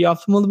 Sometimes it's going to be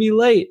optimal to be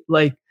late.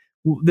 Like,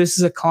 this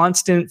is a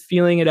constant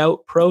feeling it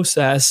out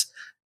process.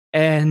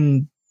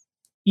 And,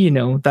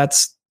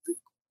 that's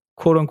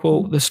quote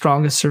unquote the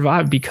strongest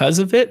survive because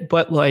of it.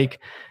 But like,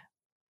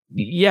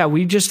 yeah,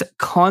 we just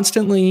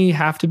constantly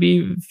have to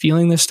be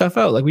feeling this stuff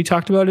out. Like we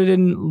talked about it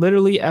in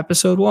literally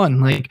episode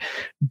 1. Like,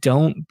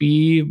 don't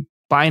be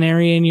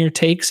binary in your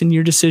takes and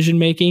your decision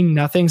making.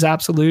 Nothing's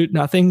absolute,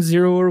 nothing's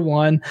 0 or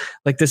 1.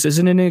 Like, this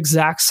isn't an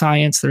exact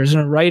science. There isn't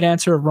a right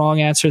answer or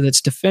wrong answer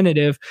that's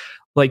definitive.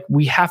 Like,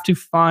 we have to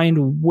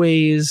find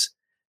ways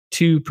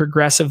to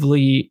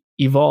progressively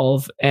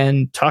evolve,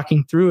 and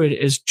talking through it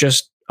is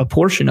just a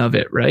portion of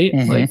it, right?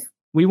 Mm-hmm. Like,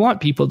 we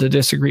want people to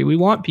disagree. We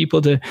want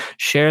people to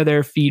share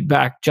their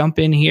feedback, jump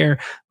in here.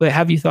 But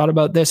have you thought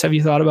about this? Have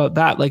you thought about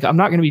that? Like, I'm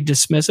not going to be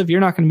dismissive.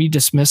 You're not going to be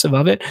dismissive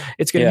of it.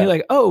 It's going to be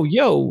like, oh,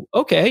 yo,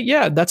 okay,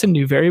 yeah, that's a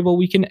new variable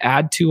we can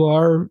add to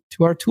our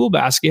tool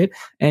basket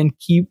and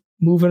keep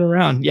moving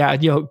around. Yeah,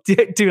 yo,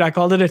 dude, I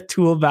called it a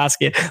tool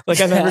basket.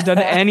 Like, I've never done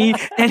any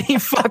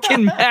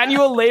fucking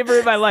manual labor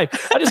in my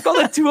life. I just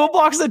called a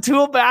toolbox a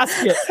tool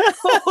basket.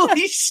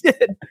 Holy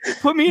shit.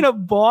 Put me in a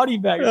body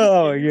bag.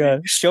 Oh, yeah.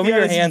 Show me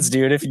your hands,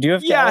 dude. If you do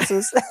have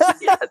calluses.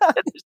 Yeah,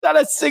 there's not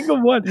a single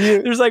one.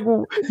 There's like,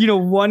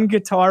 one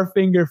guitar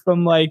finger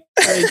from like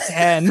grade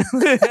 10.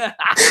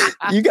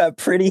 You got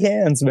pretty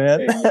hands, man.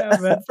 Yeah,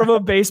 man. From a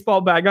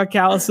baseball bat. I got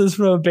calluses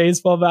from a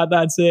baseball bat.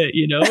 That's it,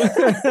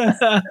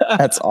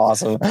 That's awesome.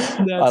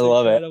 I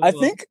love incredible.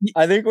 It.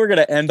 I think we're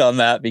gonna end on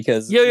that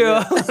because no.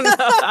 Yes.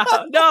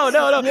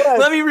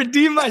 Let me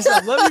redeem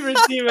myself.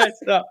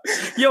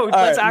 Yo,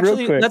 let's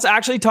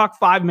actually talk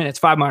 5 minutes.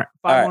 Five more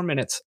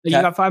minutes. You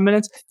got 5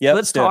 minutes? Yeah.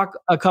 Let's talk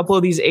a couple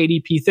of these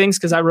ADP things,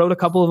 because I wrote a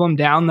couple of them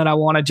down that I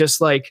want to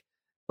just like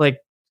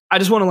I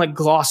just want to like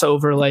gloss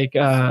over like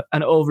an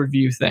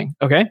overview thing.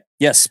 Okay.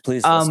 Yes,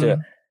 please. Let's do it.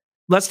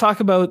 Let's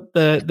talk about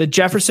the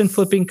Jefferson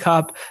flipping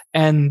Kupp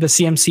and the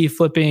CMC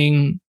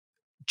flipping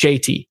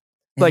JT.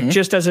 Like,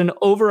 just as an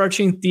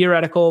overarching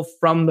theoretical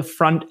from the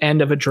front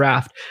end of a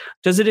draft,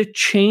 does it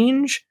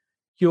change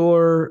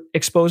your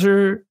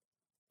exposure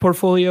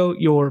portfolio,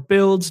 your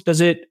builds? Does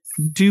it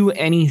do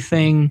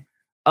anything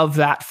of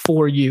that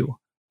for you,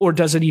 or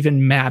does it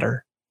even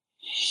matter?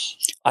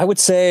 I would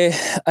say,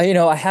 I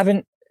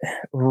haven't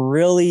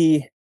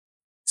really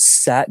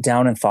sat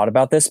down and thought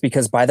about this,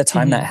 because by the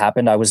time that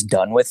happened, I was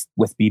done with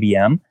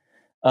BBM.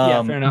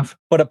 Yeah, fair enough.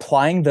 But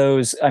applying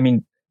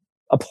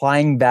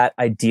that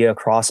idea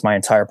across my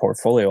entire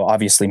portfolio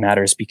obviously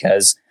matters,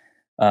 because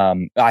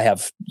I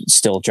have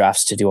still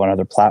drafts to do on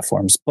other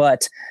platforms.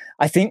 But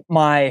I think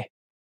my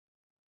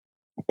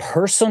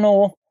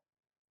personal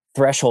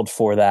threshold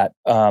for that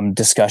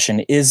discussion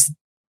is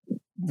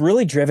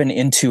really driven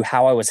into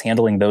how I was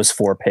handling those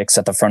 4 picks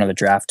at the front of the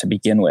draft to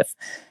begin with.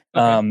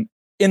 Okay.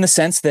 In the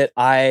sense that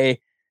I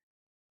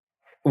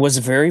was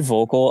very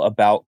vocal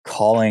about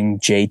calling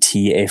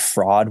JT a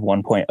fraud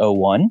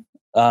 1.01.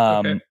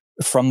 Okay.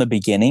 From the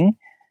beginning,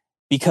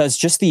 because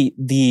just the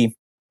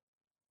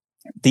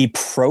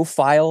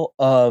profile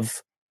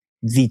of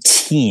the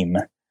team,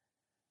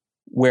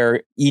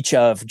 where each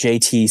of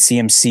JT,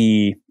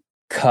 CMC,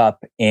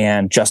 Kupp,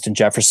 and Justin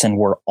Jefferson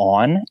were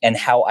on, and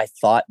how I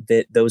thought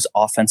that those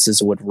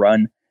offenses would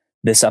run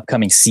this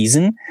upcoming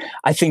season,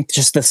 I think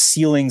just the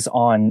ceilings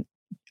on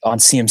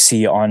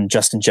CMC, on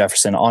Justin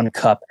Jefferson, on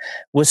Kupp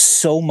was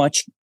so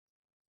much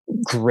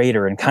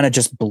greater, and kind of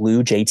just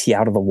blew JT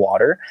out of the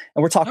water.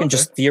 And we're talking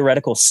just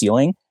theoretical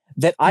ceiling,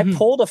 that I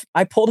pulled a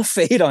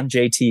fade on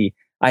JT.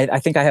 I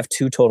think I have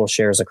 2 total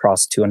shares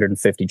across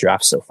 250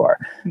 drafts so far.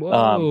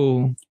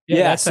 Whoa.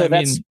 That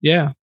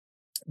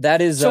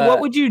is. So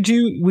what would you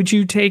do? Would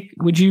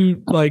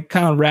you like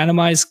kind of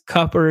randomize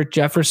Kupp or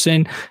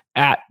Jefferson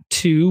at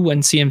 2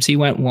 when CMC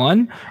went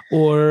 1,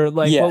 or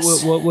like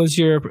what was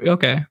your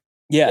okay?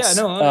 Yes.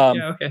 Yeah.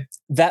 No. Okay.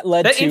 That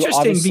led to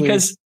interesting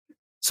because.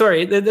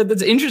 Sorry,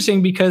 that's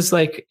interesting, because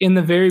like in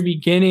the very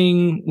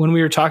beginning, when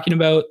we were talking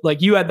about,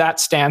 like, you had that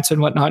stance and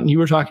whatnot, and you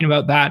were talking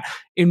about that,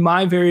 in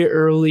my very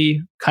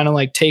early kind of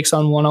like takes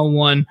on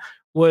 101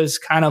 was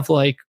kind of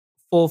like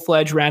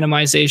full-fledged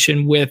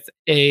randomization with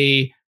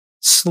a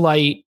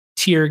slight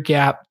tier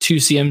gap to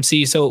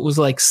CMC. So it was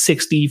like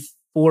 64%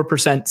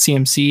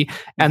 CMC,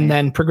 and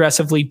then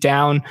progressively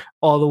down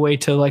all the way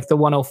to like the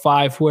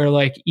 105, where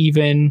like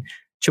even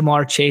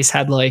Jamar Chase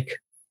had like,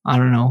 I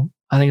don't know,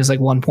 I think it's like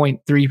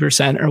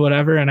 1.3% or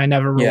whatever, and I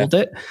never rolled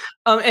it.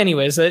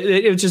 Anyways,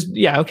 it was just,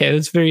 okay,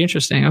 that's very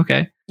interesting.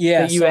 Okay.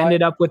 Yeah. That you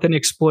ended up with an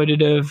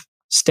exploitative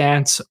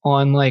stance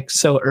on like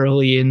so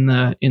early in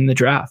the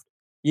draft.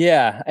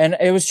 Yeah. And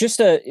it was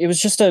just a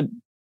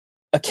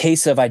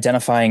case of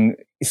identifying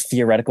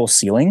theoretical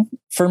ceiling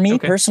for me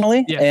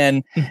personally.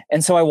 Yeah.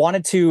 And so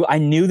I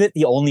knew that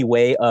the only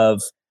way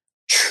of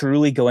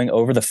truly going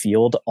over the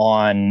field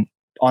on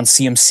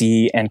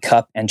CMC and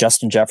Kupp and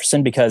Justin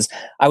Jefferson, because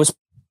I was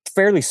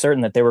fairly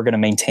certain that they were going to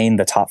maintain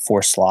the top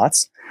 4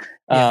 slots.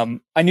 I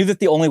knew that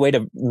the only way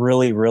to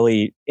really,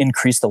 really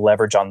increase the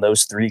leverage on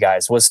those 3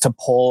 guys was to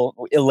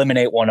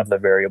eliminate one of the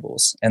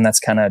variables. And that's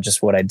kind of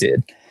just what I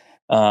did.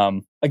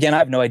 Again, I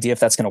have no idea if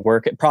that's going to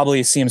work.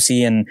 Probably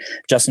CMC and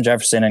Justin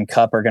Jefferson and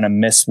Kupp are going to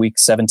miss week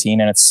 17,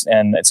 and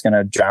it's going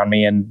to drown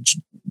me in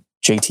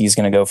JT's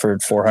going to go for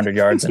 400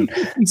 yards and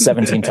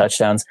 17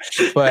 touchdowns,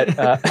 but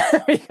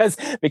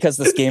because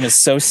this game is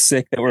so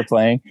sick that we're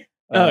playing.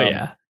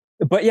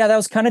 But yeah, that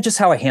was kind of just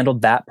how I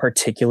handled that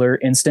particular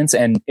instance,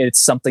 and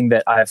it's something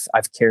that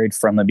I've carried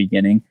from the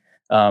beginning.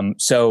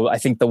 So I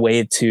think the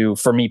way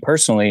for me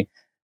personally,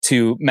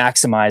 to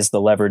maximize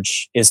the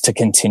leverage is to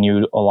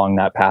continue along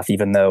that path,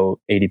 even though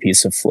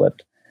ADPs have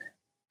flipped.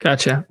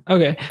 Gotcha.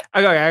 Okay,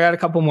 I got a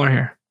couple more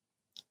here.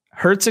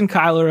 Hurts and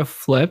Kyler have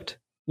flipped,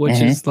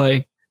 which is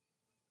like,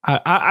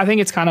 I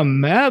think it's kind of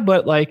meh,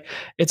 but like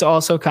it's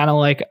also kind of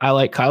like I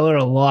like Kyler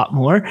a lot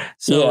more.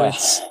 So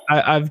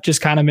I've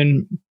just kind of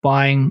been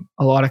buying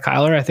a lot of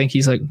Kyler. I think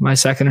he's like my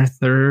second or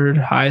third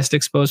highest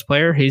exposed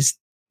player. He's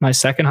my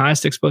second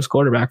highest exposed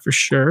quarterback for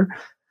sure.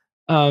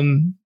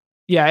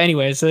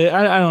 Anyways,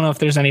 I don't know if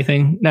there's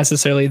anything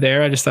necessarily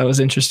there. I just thought it was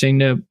interesting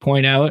to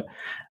point out.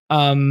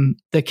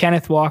 The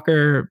Kenneth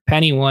Walker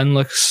penny one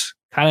looks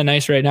kind of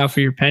nice right now for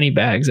your penny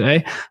bags,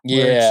 eh?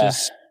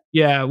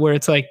 Where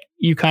it's like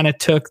you kind of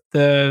took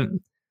the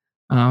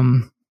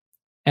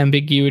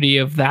ambiguity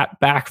of that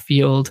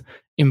backfield,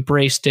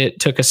 embraced it,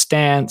 took a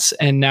stance,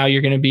 and now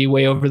you're going to be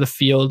way over the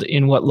field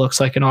in what looks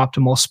like an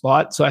optimal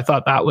spot. So I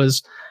thought that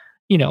was,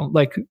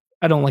 like,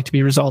 I don't like to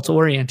be results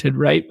oriented,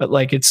 right? But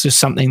like, it's just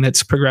something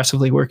that's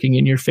progressively working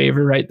in your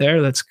favor right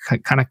there. That's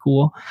kind of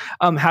cool.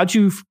 How'd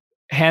you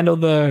handle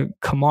the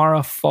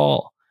Kamara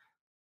fall?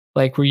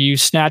 Like, were you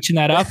snatching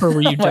that up, or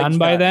were you done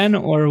by then,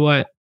 or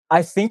what?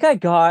 I think I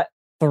got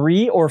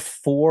 3 or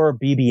 4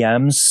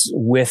 BBMs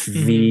with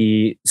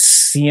the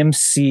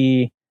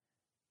CMC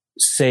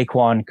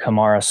Saquon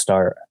Kamara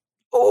start.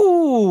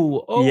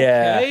 Oh,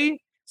 okay. Yeah.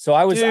 So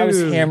I was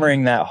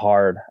hammering that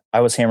hard.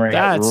 I was hammering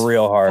it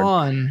real hard.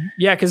 Fun.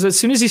 Yeah, because as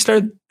soon as he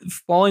started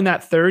falling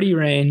that 30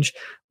 range,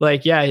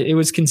 like, it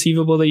was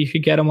conceivable that you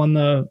could get him on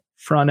the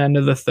front end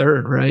of the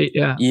third, right?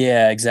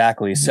 Yeah,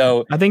 exactly.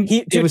 So I think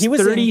it was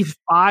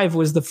 35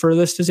 was the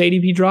furthest his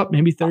ADP dropped,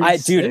 maybe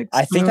 36.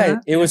 I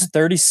think it was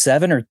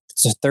 37 or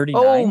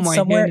 39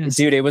 somewhere. Goodness.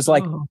 Dude, it was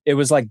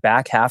like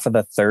back half of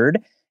the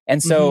third.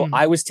 And so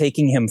I was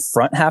taking him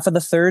front half of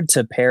the third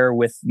to pair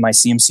with my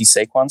CMC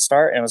Saquon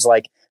start, and it was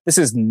like, this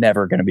is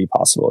never going to be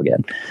possible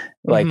again.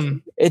 Like,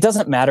 it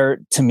doesn't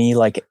matter to me,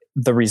 like,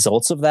 the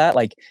results of that.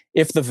 Like,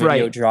 if the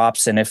video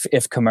drops and if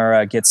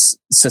Kamara gets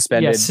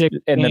suspended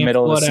in the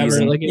middle of the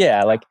season,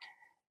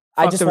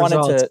 I just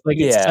wanted to, like,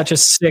 it's such a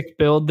sick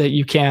build that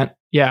you can't.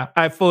 Yeah,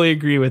 I fully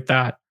agree with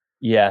that.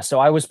 Yeah. So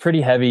I was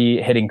pretty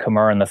heavy hitting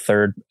Kamara in the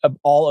third,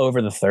 all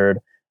over the third.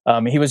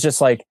 He was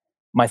just like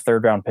my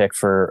third round pick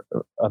for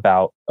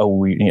about a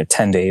week,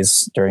 10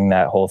 days during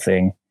that whole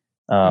thing.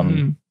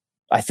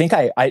 I think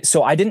I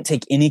didn't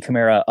take any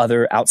Kamara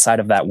outside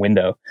of that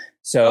window.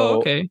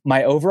 So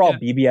my overall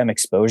BBM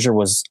exposure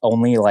was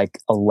only like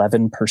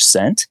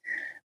 11%,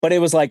 but it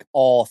was like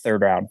all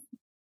third round.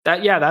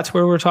 That's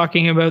where we're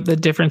talking about the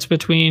difference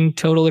between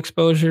total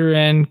exposure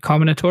and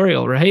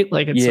combinatorial, right?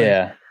 Like, it's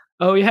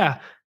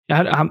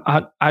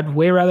I'd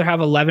way rather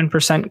have 11%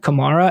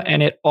 Kamara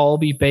and it all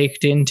be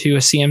baked into a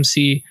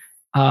CMC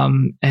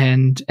and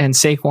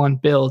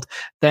Saquon build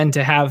than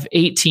to have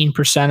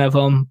 18% of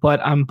them, but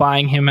I'm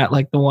buying him at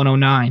like the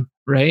 109,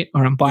 right?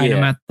 Or I'm buying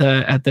him at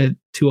the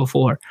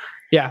 204.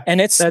 Yeah.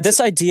 And it's this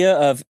idea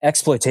of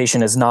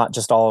exploitation is not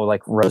just all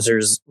like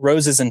roses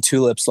and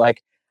tulips.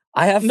 Like,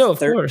 I have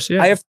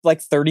I have like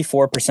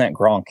 34%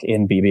 Gronk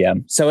in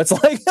BBM. So it's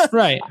like,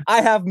 right.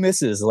 I have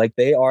misses. Like,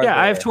 they are. Yeah.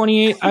 There. I have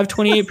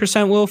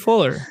 28% Will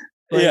Fuller.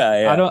 Like,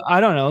 I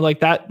don't know. Like,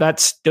 that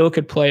still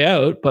could play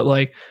out, but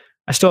like,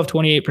 I still have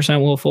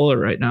 28% Will Fuller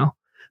right now.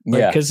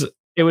 Because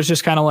it was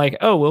just kind of like,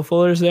 oh, Will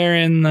Fuller's there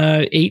in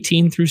the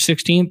 18th through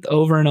 16th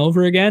over and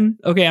over again.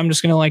 Okay, I'm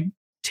just going to like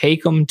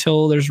take them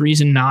till there's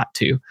reason not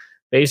to,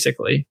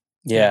 basically.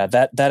 Yeah,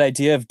 that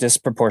idea of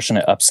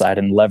disproportionate upside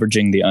and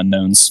leveraging the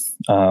unknowns.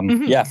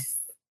 Yeah.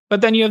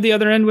 But then you have the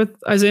other end with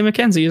Isaiah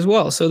McKenzie as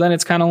well. So then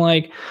it's kind of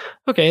like,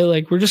 okay,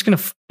 like we're just going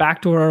to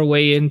backdoor our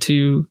way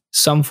into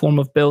some form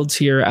of builds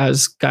here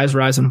as guys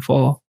rise and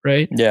fall,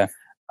 right? Yeah.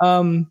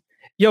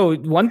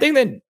 One thing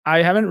that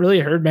I haven't really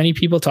heard many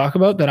people talk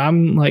about that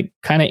I'm like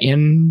kind of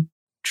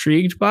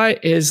intrigued by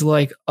is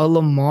like a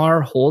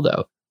Lamar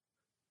holdout.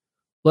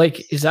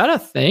 Like, is that a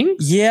thing?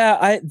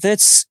 Yeah,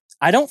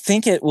 I don't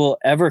think it will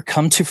ever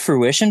come to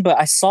fruition, but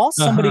I saw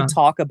somebody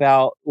talk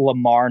about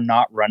Lamar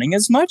not running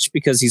as much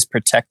because he's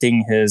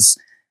protecting his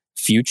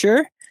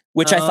future,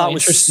 which I thought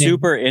was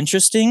super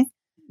interesting.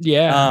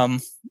 Yeah.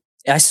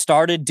 I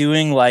started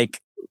doing like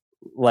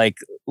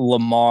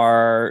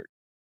Lamar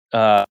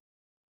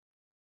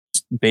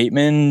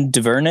Bateman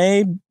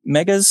Duvernay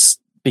megas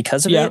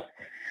because of it.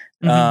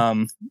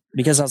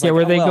 Because I was like,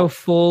 where they go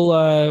full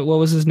what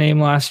was his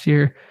name last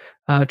year?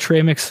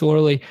 Trey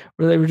McSorley,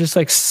 where they were just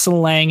like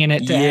slanging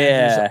it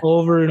to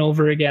over and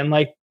over again.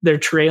 Like, they're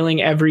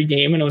trailing every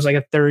game, and it was like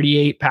a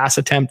 38 pass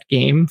attempt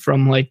game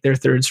from like their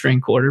third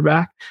string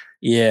quarterback.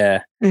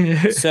 Yeah.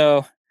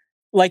 So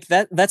like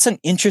that's an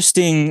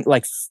interesting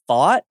like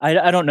thought.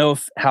 I don't know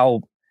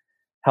how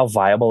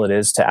viable it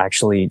is to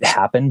actually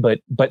happen,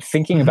 but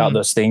thinking about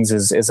those things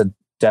is a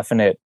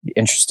definite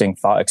interesting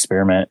thought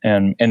experiment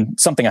and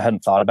something I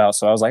hadn't thought about.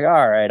 So I was like,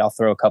 all right, I'll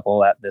throw a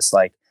couple at this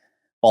like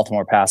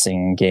Baltimore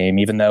passing game,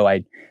 even though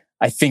I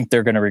think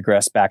they're going to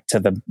regress back to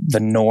the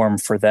norm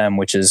for them,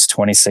 which is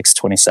 26,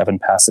 27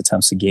 pass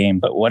attempts a game.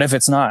 But what if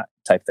it's not,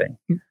 type thing?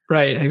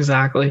 Right,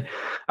 exactly.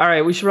 All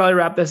right, we should probably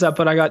wrap this up.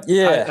 But I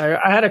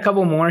had a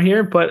couple more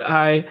here, but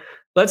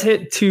let's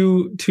hit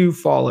two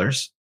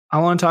fallers. I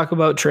want to talk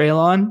about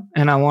Treylon,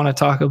 and I want to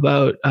talk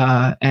about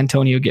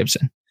Antonio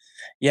Gibson.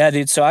 Yeah,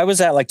 dude. So I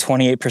was at like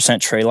 28%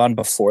 Treylon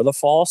before the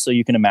fall, so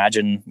you can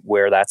imagine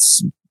where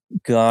that's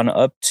gone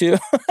up to.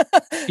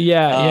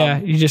 Yeah.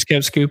 You just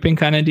kept scooping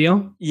kind of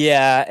deal.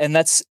 Yeah, and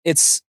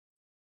it's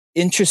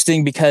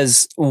interesting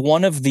because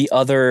one of the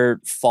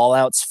other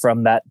fallouts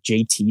from that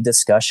JT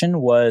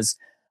discussion was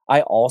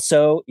I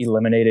also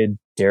eliminated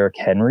Derrick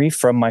Henry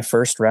from my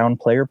first round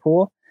player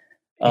pool.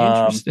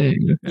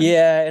 Interesting. Okay.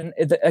 Yeah, and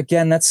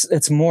again,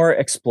 it's more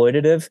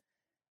exploitative.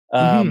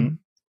 And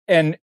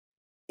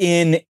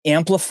in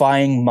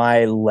amplifying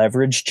my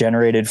leverage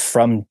generated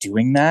from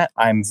doing that,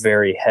 I'm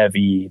very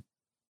heavy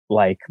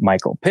like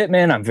Michael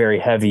Pittman. I'm very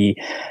heavy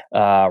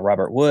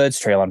Robert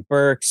Woods, Treylon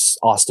Burks,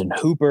 Austin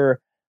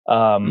Hooper,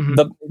 Ryan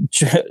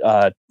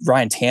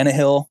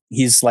Tannehill.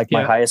 He's like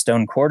my highest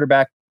owned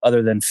quarterback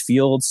other than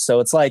Fields. So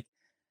it's like,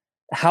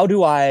 how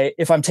do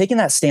if I'm taking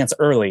that stance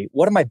early,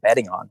 what am I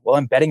betting on? Well,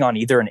 I'm betting on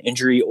either an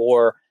injury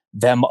or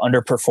them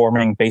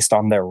underperforming based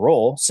on their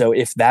role. So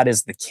if that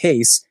is the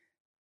case,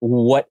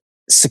 what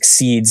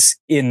succeeds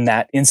in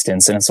that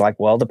instance? And it's like,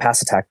 well, the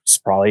pass attacks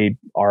probably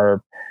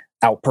are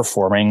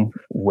outperforming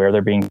where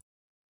they're being.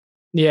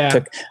 Yeah.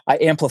 I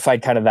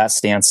amplified kind of that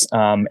stance.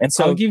 And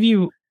so I'll give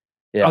you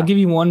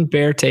one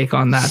bear take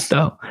on that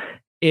though,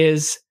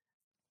 is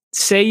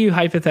say you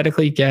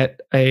hypothetically get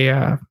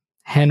a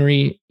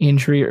Henry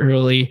injury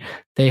early,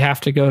 they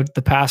have to go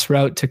the pass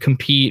route to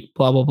compete,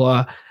 blah, blah,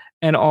 blah.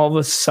 And all of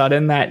a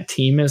sudden that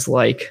team is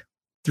like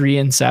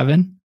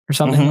 3-7 or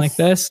something like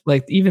this,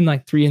 like even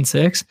like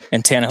 3-6.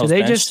 And Tannehill's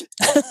they benched.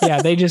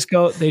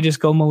 just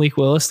go Malik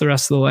Willis the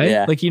rest of the way.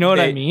 Yeah. Like, you know what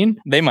I mean?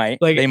 They might.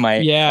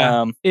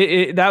 Yeah.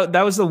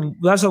 That's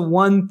the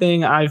one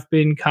thing I've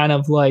been kind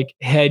of like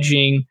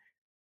hedging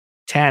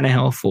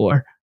Tannehill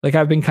for. Like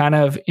I've been kind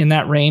of in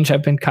that range.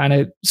 I've been kind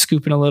of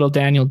scooping a little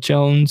Daniel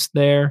Jones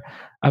there.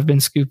 I've been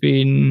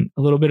scooping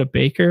a little bit of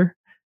Baker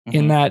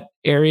in that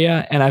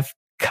area. And I've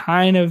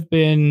kind of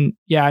been,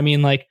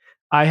 like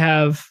I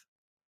have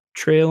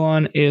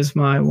Treylon is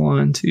my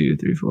my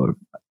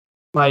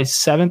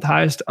 7th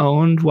highest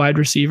owned wide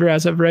receiver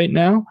as of right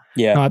now.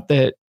 Yeah. Not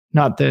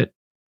that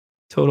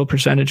total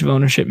percentage of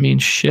ownership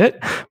means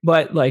shit,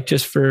 but like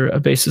just for a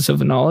basis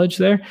of knowledge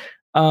there.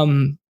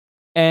 And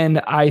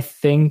I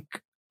think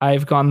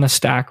I've gone the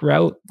stack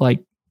route.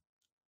 Like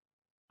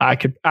I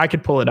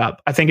could pull it up.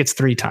 I think it's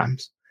 3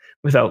 times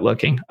without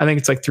looking. I think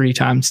it's like 3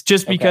 times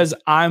just because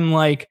I'm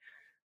like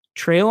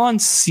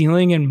Treylon's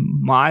ceiling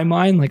in my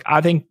mind. Like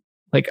I think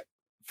like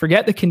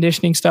forget the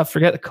conditioning stuff,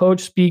 forget the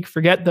coach speak,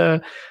 forget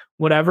the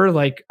whatever.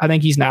 Like I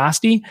think he's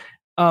nasty.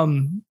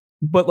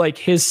 But like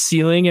his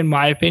ceiling in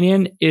my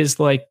opinion is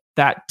like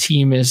that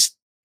team is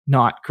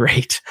not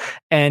great.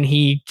 And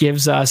he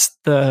gives us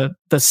the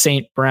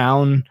St.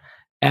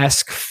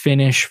 Brown-esque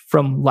finish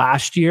from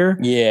last year.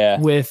 Yeah.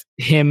 With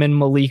him and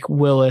Malik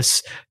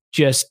Willis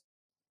just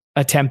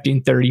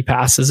attempting 30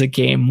 passes a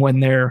game when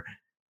they're,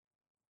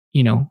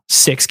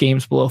 6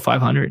 games below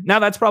 500. Now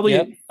that's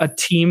probably a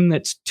team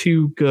that's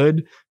too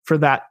good for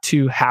that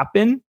to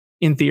happen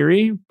in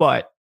theory,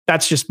 but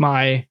that was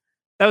my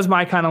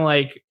kind of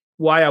like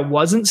why I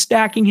wasn't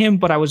stacking him,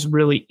 but I was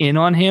really in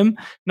on him,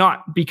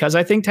 not because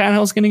I think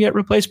Tannehill's going to get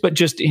replaced, but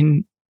just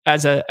in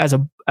as a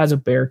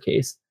bear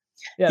case.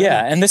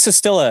 Yeah. And this is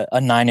still a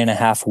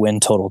 9.5 win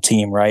total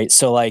team, right?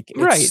 So like,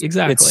 right,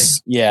 exactly.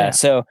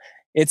 So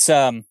it's,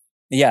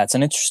 it's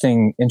an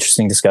interesting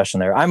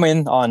discussion there. I'm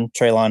in on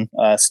Treylon,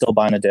 still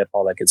buying a dip,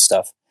 all that good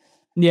stuff.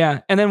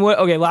 Yeah. And then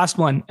last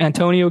one,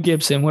 Antonio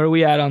Gibson. Where are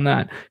we at on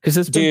that? Because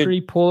it's been a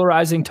pretty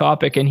polarizing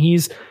topic, and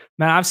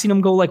I've seen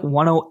him go like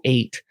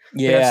 108.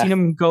 Yeah. I've seen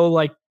him go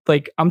like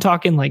I'm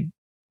talking like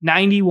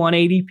 91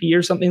 ADP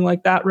or something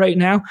like that right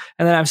now.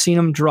 And then I've seen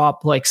him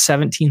drop like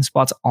 17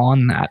 spots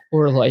on that,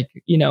 or like,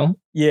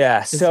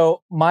 Yeah.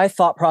 So my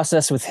thought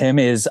process with him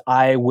is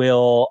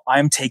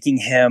I'm taking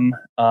him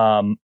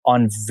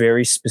on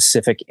very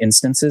specific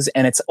instances,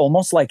 and it's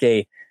almost like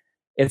a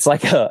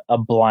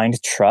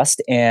blind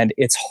trust, and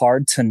it's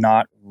hard to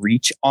not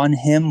reach on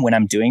him when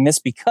I'm doing this,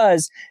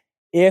 because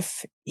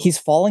if he's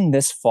falling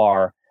this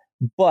far,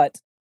 but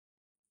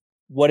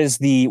what is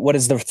the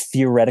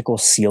theoretical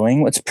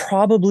ceiling? It's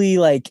probably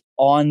like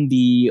on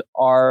the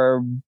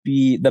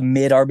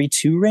mid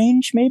RB2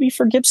 range, maybe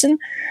for Gibson,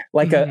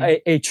 like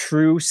a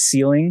true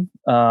ceiling.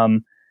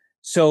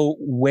 So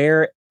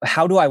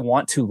how do I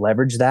want to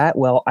leverage that?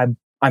 Well,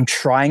 I'm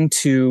trying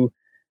to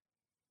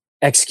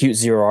execute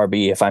 0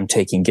 RB if I'm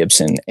taking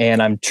Gibson,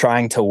 and I'm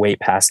trying to wait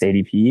past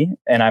ADP,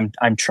 and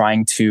I'm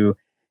trying to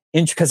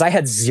because I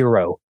had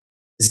zero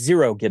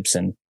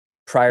Gibson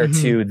prior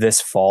to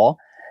this fall.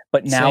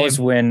 But now is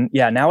when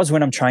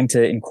I'm trying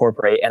to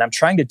incorporate, and I'm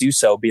trying to do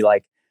so, be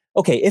like,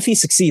 okay, if he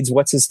succeeds,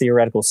 what's his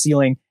theoretical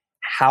ceiling?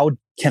 How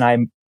can I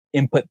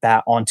input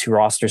that onto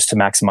rosters to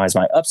maximize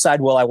my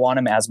upside? Well, I want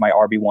him as my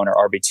RB1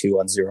 or RB2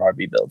 on 0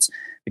 RB builds,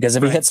 because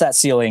if he hits that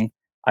ceiling,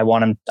 I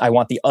want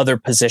the other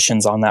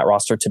positions on that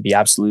roster to be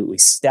absolutely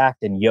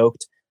stacked and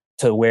yoked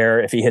to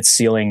where if he hits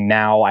ceiling,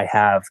 now I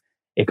have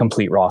a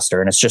complete roster,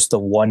 and it's just the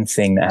one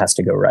thing that has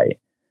to go right.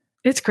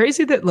 It's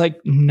crazy that like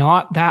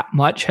not that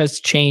much has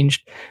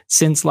changed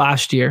since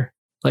last year.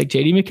 Like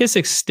JD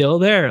McKissic's still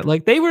there.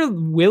 Like they were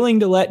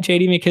willing to let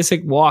JD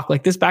McKissic walk.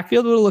 Like this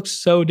backfield would have looked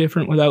so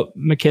different without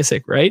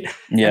McKissic, right?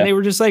 Yeah. And they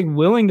were just like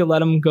willing to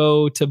let him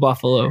go to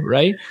Buffalo,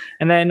 right?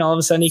 And then all of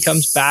a sudden he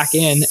comes back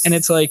in, and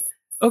it's like,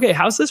 okay,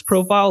 how's this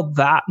profile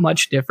that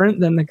much different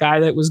than the guy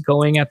that was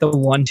going at the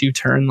 1-2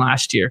 turn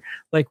last year?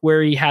 Like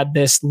where he had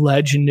this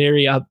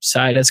legendary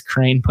upside, as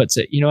Crane puts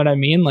it. You know what I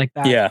mean? Like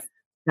that. Yeah.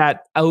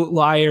 That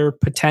outlier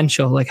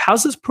potential. Like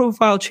how's this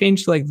profile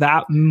changed like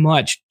that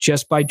much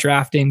just by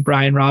drafting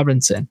Brian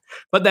Robinson?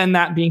 But then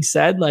that being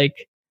said,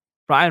 like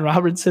Brian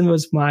Robinson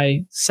was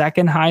my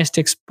second highest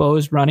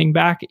exposed running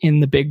back in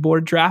the big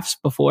board drafts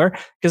before,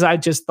 because I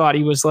just thought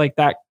he was like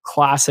that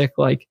classic,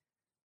 like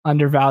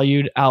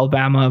undervalued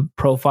Alabama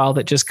profile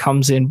that just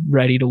comes in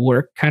ready to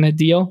work kind of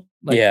deal.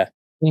 Like,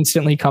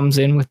 instantly comes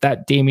in with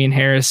that Damian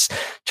Harris,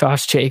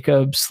 Josh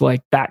Jacobs,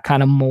 like that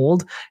kind of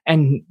mold,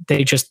 and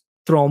they just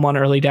throw him on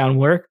early down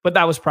work. But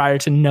that was prior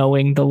to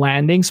knowing the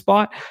landing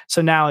spot.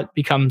 So now it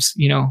becomes,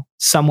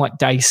 somewhat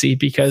dicey,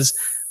 because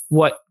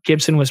what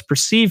Gibson was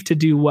perceived to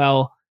do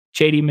well,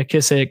 JD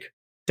McKissic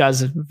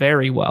does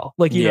very well.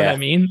 Like, you know what I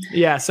mean?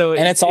 Yeah. So,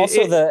 and it's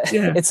also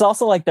it's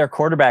also like their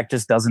quarterback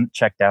just doesn't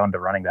check down to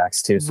running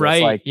backs too. So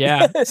right.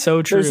 It's like,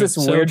 So true. There's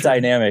this weird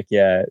dynamic.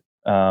 Yeah.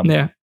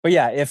 But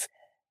yeah,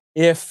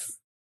 if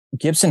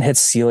Gibson hits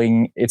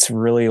ceiling, it's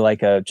really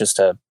like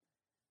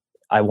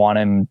I want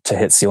him to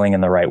hit ceiling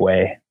in the right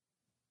way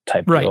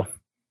type deal.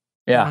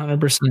 Yeah.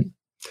 100%.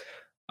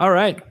 All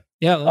right.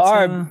 Yeah.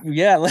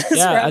 Let's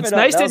wrap it's it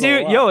nice up.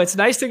 to do. It's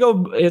nice to go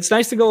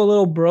a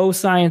little bro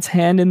science,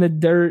 hand in the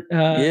dirt.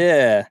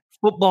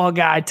 Football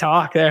guy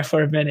talk there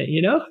for a minute,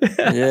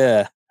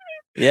 Yeah,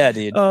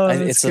 dude.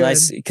 It's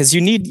nice because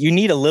you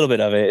need a little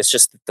bit of it. It's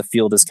just that the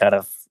field is kind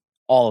of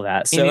all of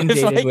that. So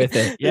inundated with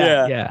it.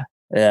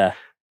 Yeah.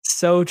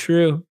 So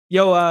true.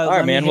 Yo, all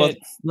right, man.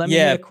 Let me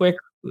hit a quick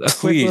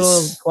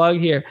little plug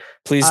here.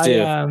 Please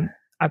do.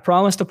 I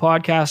promised a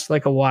podcast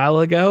like a while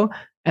ago,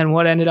 and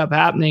what ended up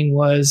happening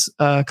was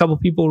a couple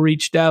people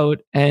reached out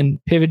and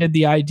pivoted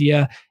the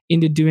idea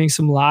into doing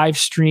some live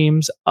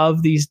streams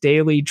of these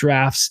daily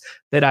drafts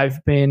that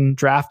I've been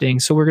drafting.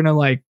 So we're gonna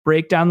like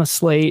break down the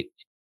slate,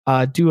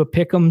 do a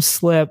pick'em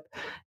slip,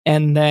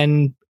 and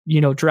then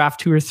draft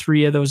 2 or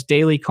 3 of those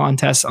daily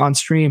contests on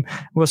stream.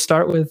 We'll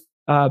start with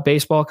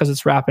baseball because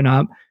it's wrapping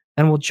up.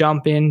 And we'll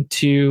jump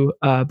into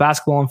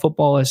basketball and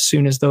football as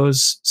soon as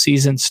those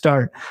seasons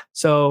start.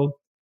 So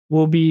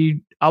I'll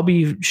be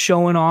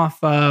showing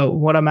off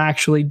what I'm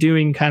actually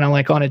doing kind of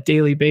like on a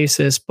daily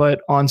basis,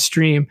 but on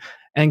stream,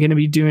 and going to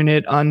be doing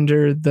it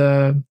under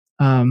the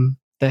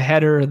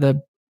header,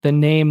 the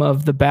name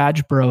of the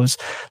Badge Bros.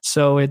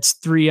 So it's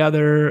 3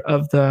 other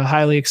of the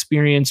highly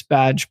experienced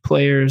Badge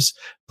players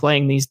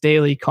playing these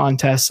daily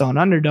contests on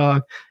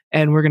Underdog.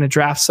 And we're going to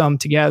draft some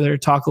together,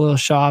 talk a little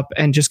shop,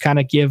 and just kind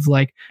of give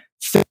like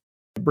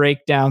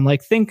breakdown.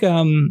 Like think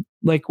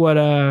like what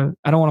I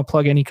don't want to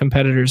plug any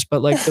competitors,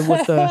 but like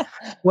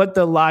what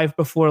the live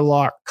before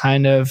lock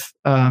kind of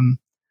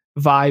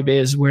vibe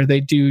is, where they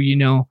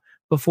do,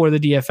 before the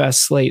DFS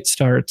slate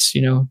starts, a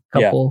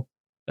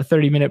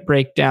 30-minute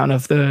breakdown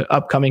of the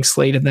upcoming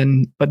slate,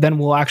 but then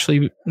we'll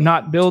actually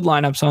not build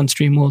lineups on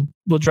stream.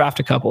 We'll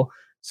draft a couple.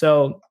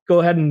 So go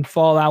ahead and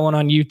follow that one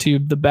on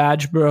YouTube, the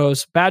Badge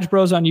Bros. Badge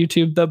Bros on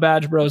YouTube, the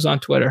Badge Bros on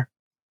Twitter.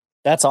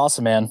 That's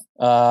awesome, man.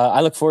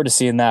 I look forward to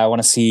seeing that. I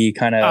want to see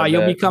kind of.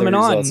 You'll be coming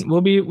on.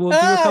 We'll do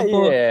a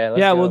couple.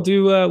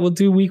 We'll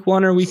do week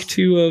 1 or week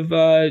 2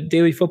 of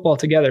daily football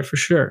together for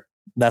sure.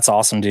 That's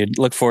awesome, dude.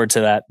 Look forward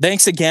to that.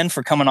 Thanks again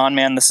for coming on,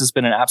 man. This has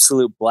been an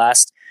absolute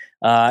blast.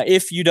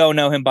 If you don't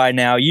know him by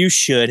now, you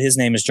should. His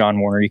name is John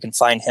Warner. You can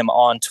find him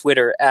on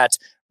Twitter at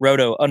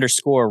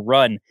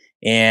roto_run.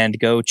 And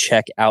go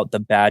check out the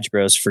Badge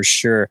Bros for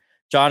sure.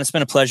 John, it's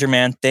been a pleasure,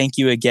 man. Thank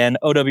you again.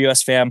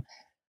 OWS fam.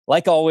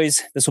 Like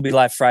always, this will be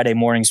live Friday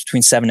mornings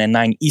between 7 and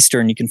 9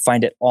 Eastern. You can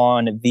find it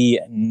on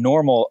the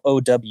normal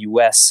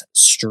OWS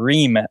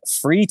stream,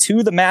 free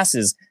to the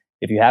masses.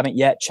 If you haven't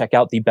yet, check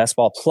out the Best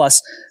Ball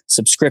Plus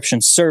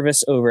subscription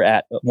service over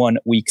at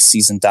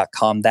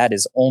oneweekseason.com. That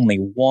is only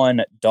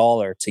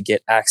 $1 to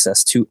get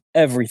access to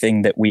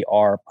everything that we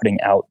are putting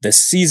out this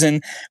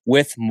season,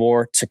 with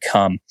more to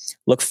come.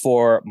 Look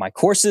for my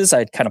courses.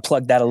 I kind of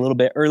plugged that a little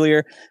bit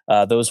earlier.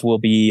 Those will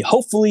be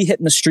hopefully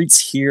hitting the streets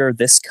here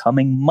this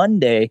coming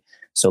Monday.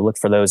 So look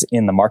for those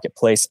in the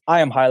marketplace.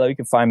 I am Hilo. You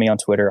can find me on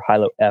Twitter,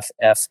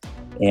 HiloFF.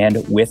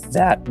 And with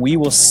that, we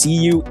will see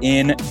you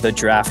in the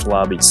draft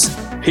lobbies.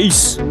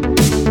 Peace.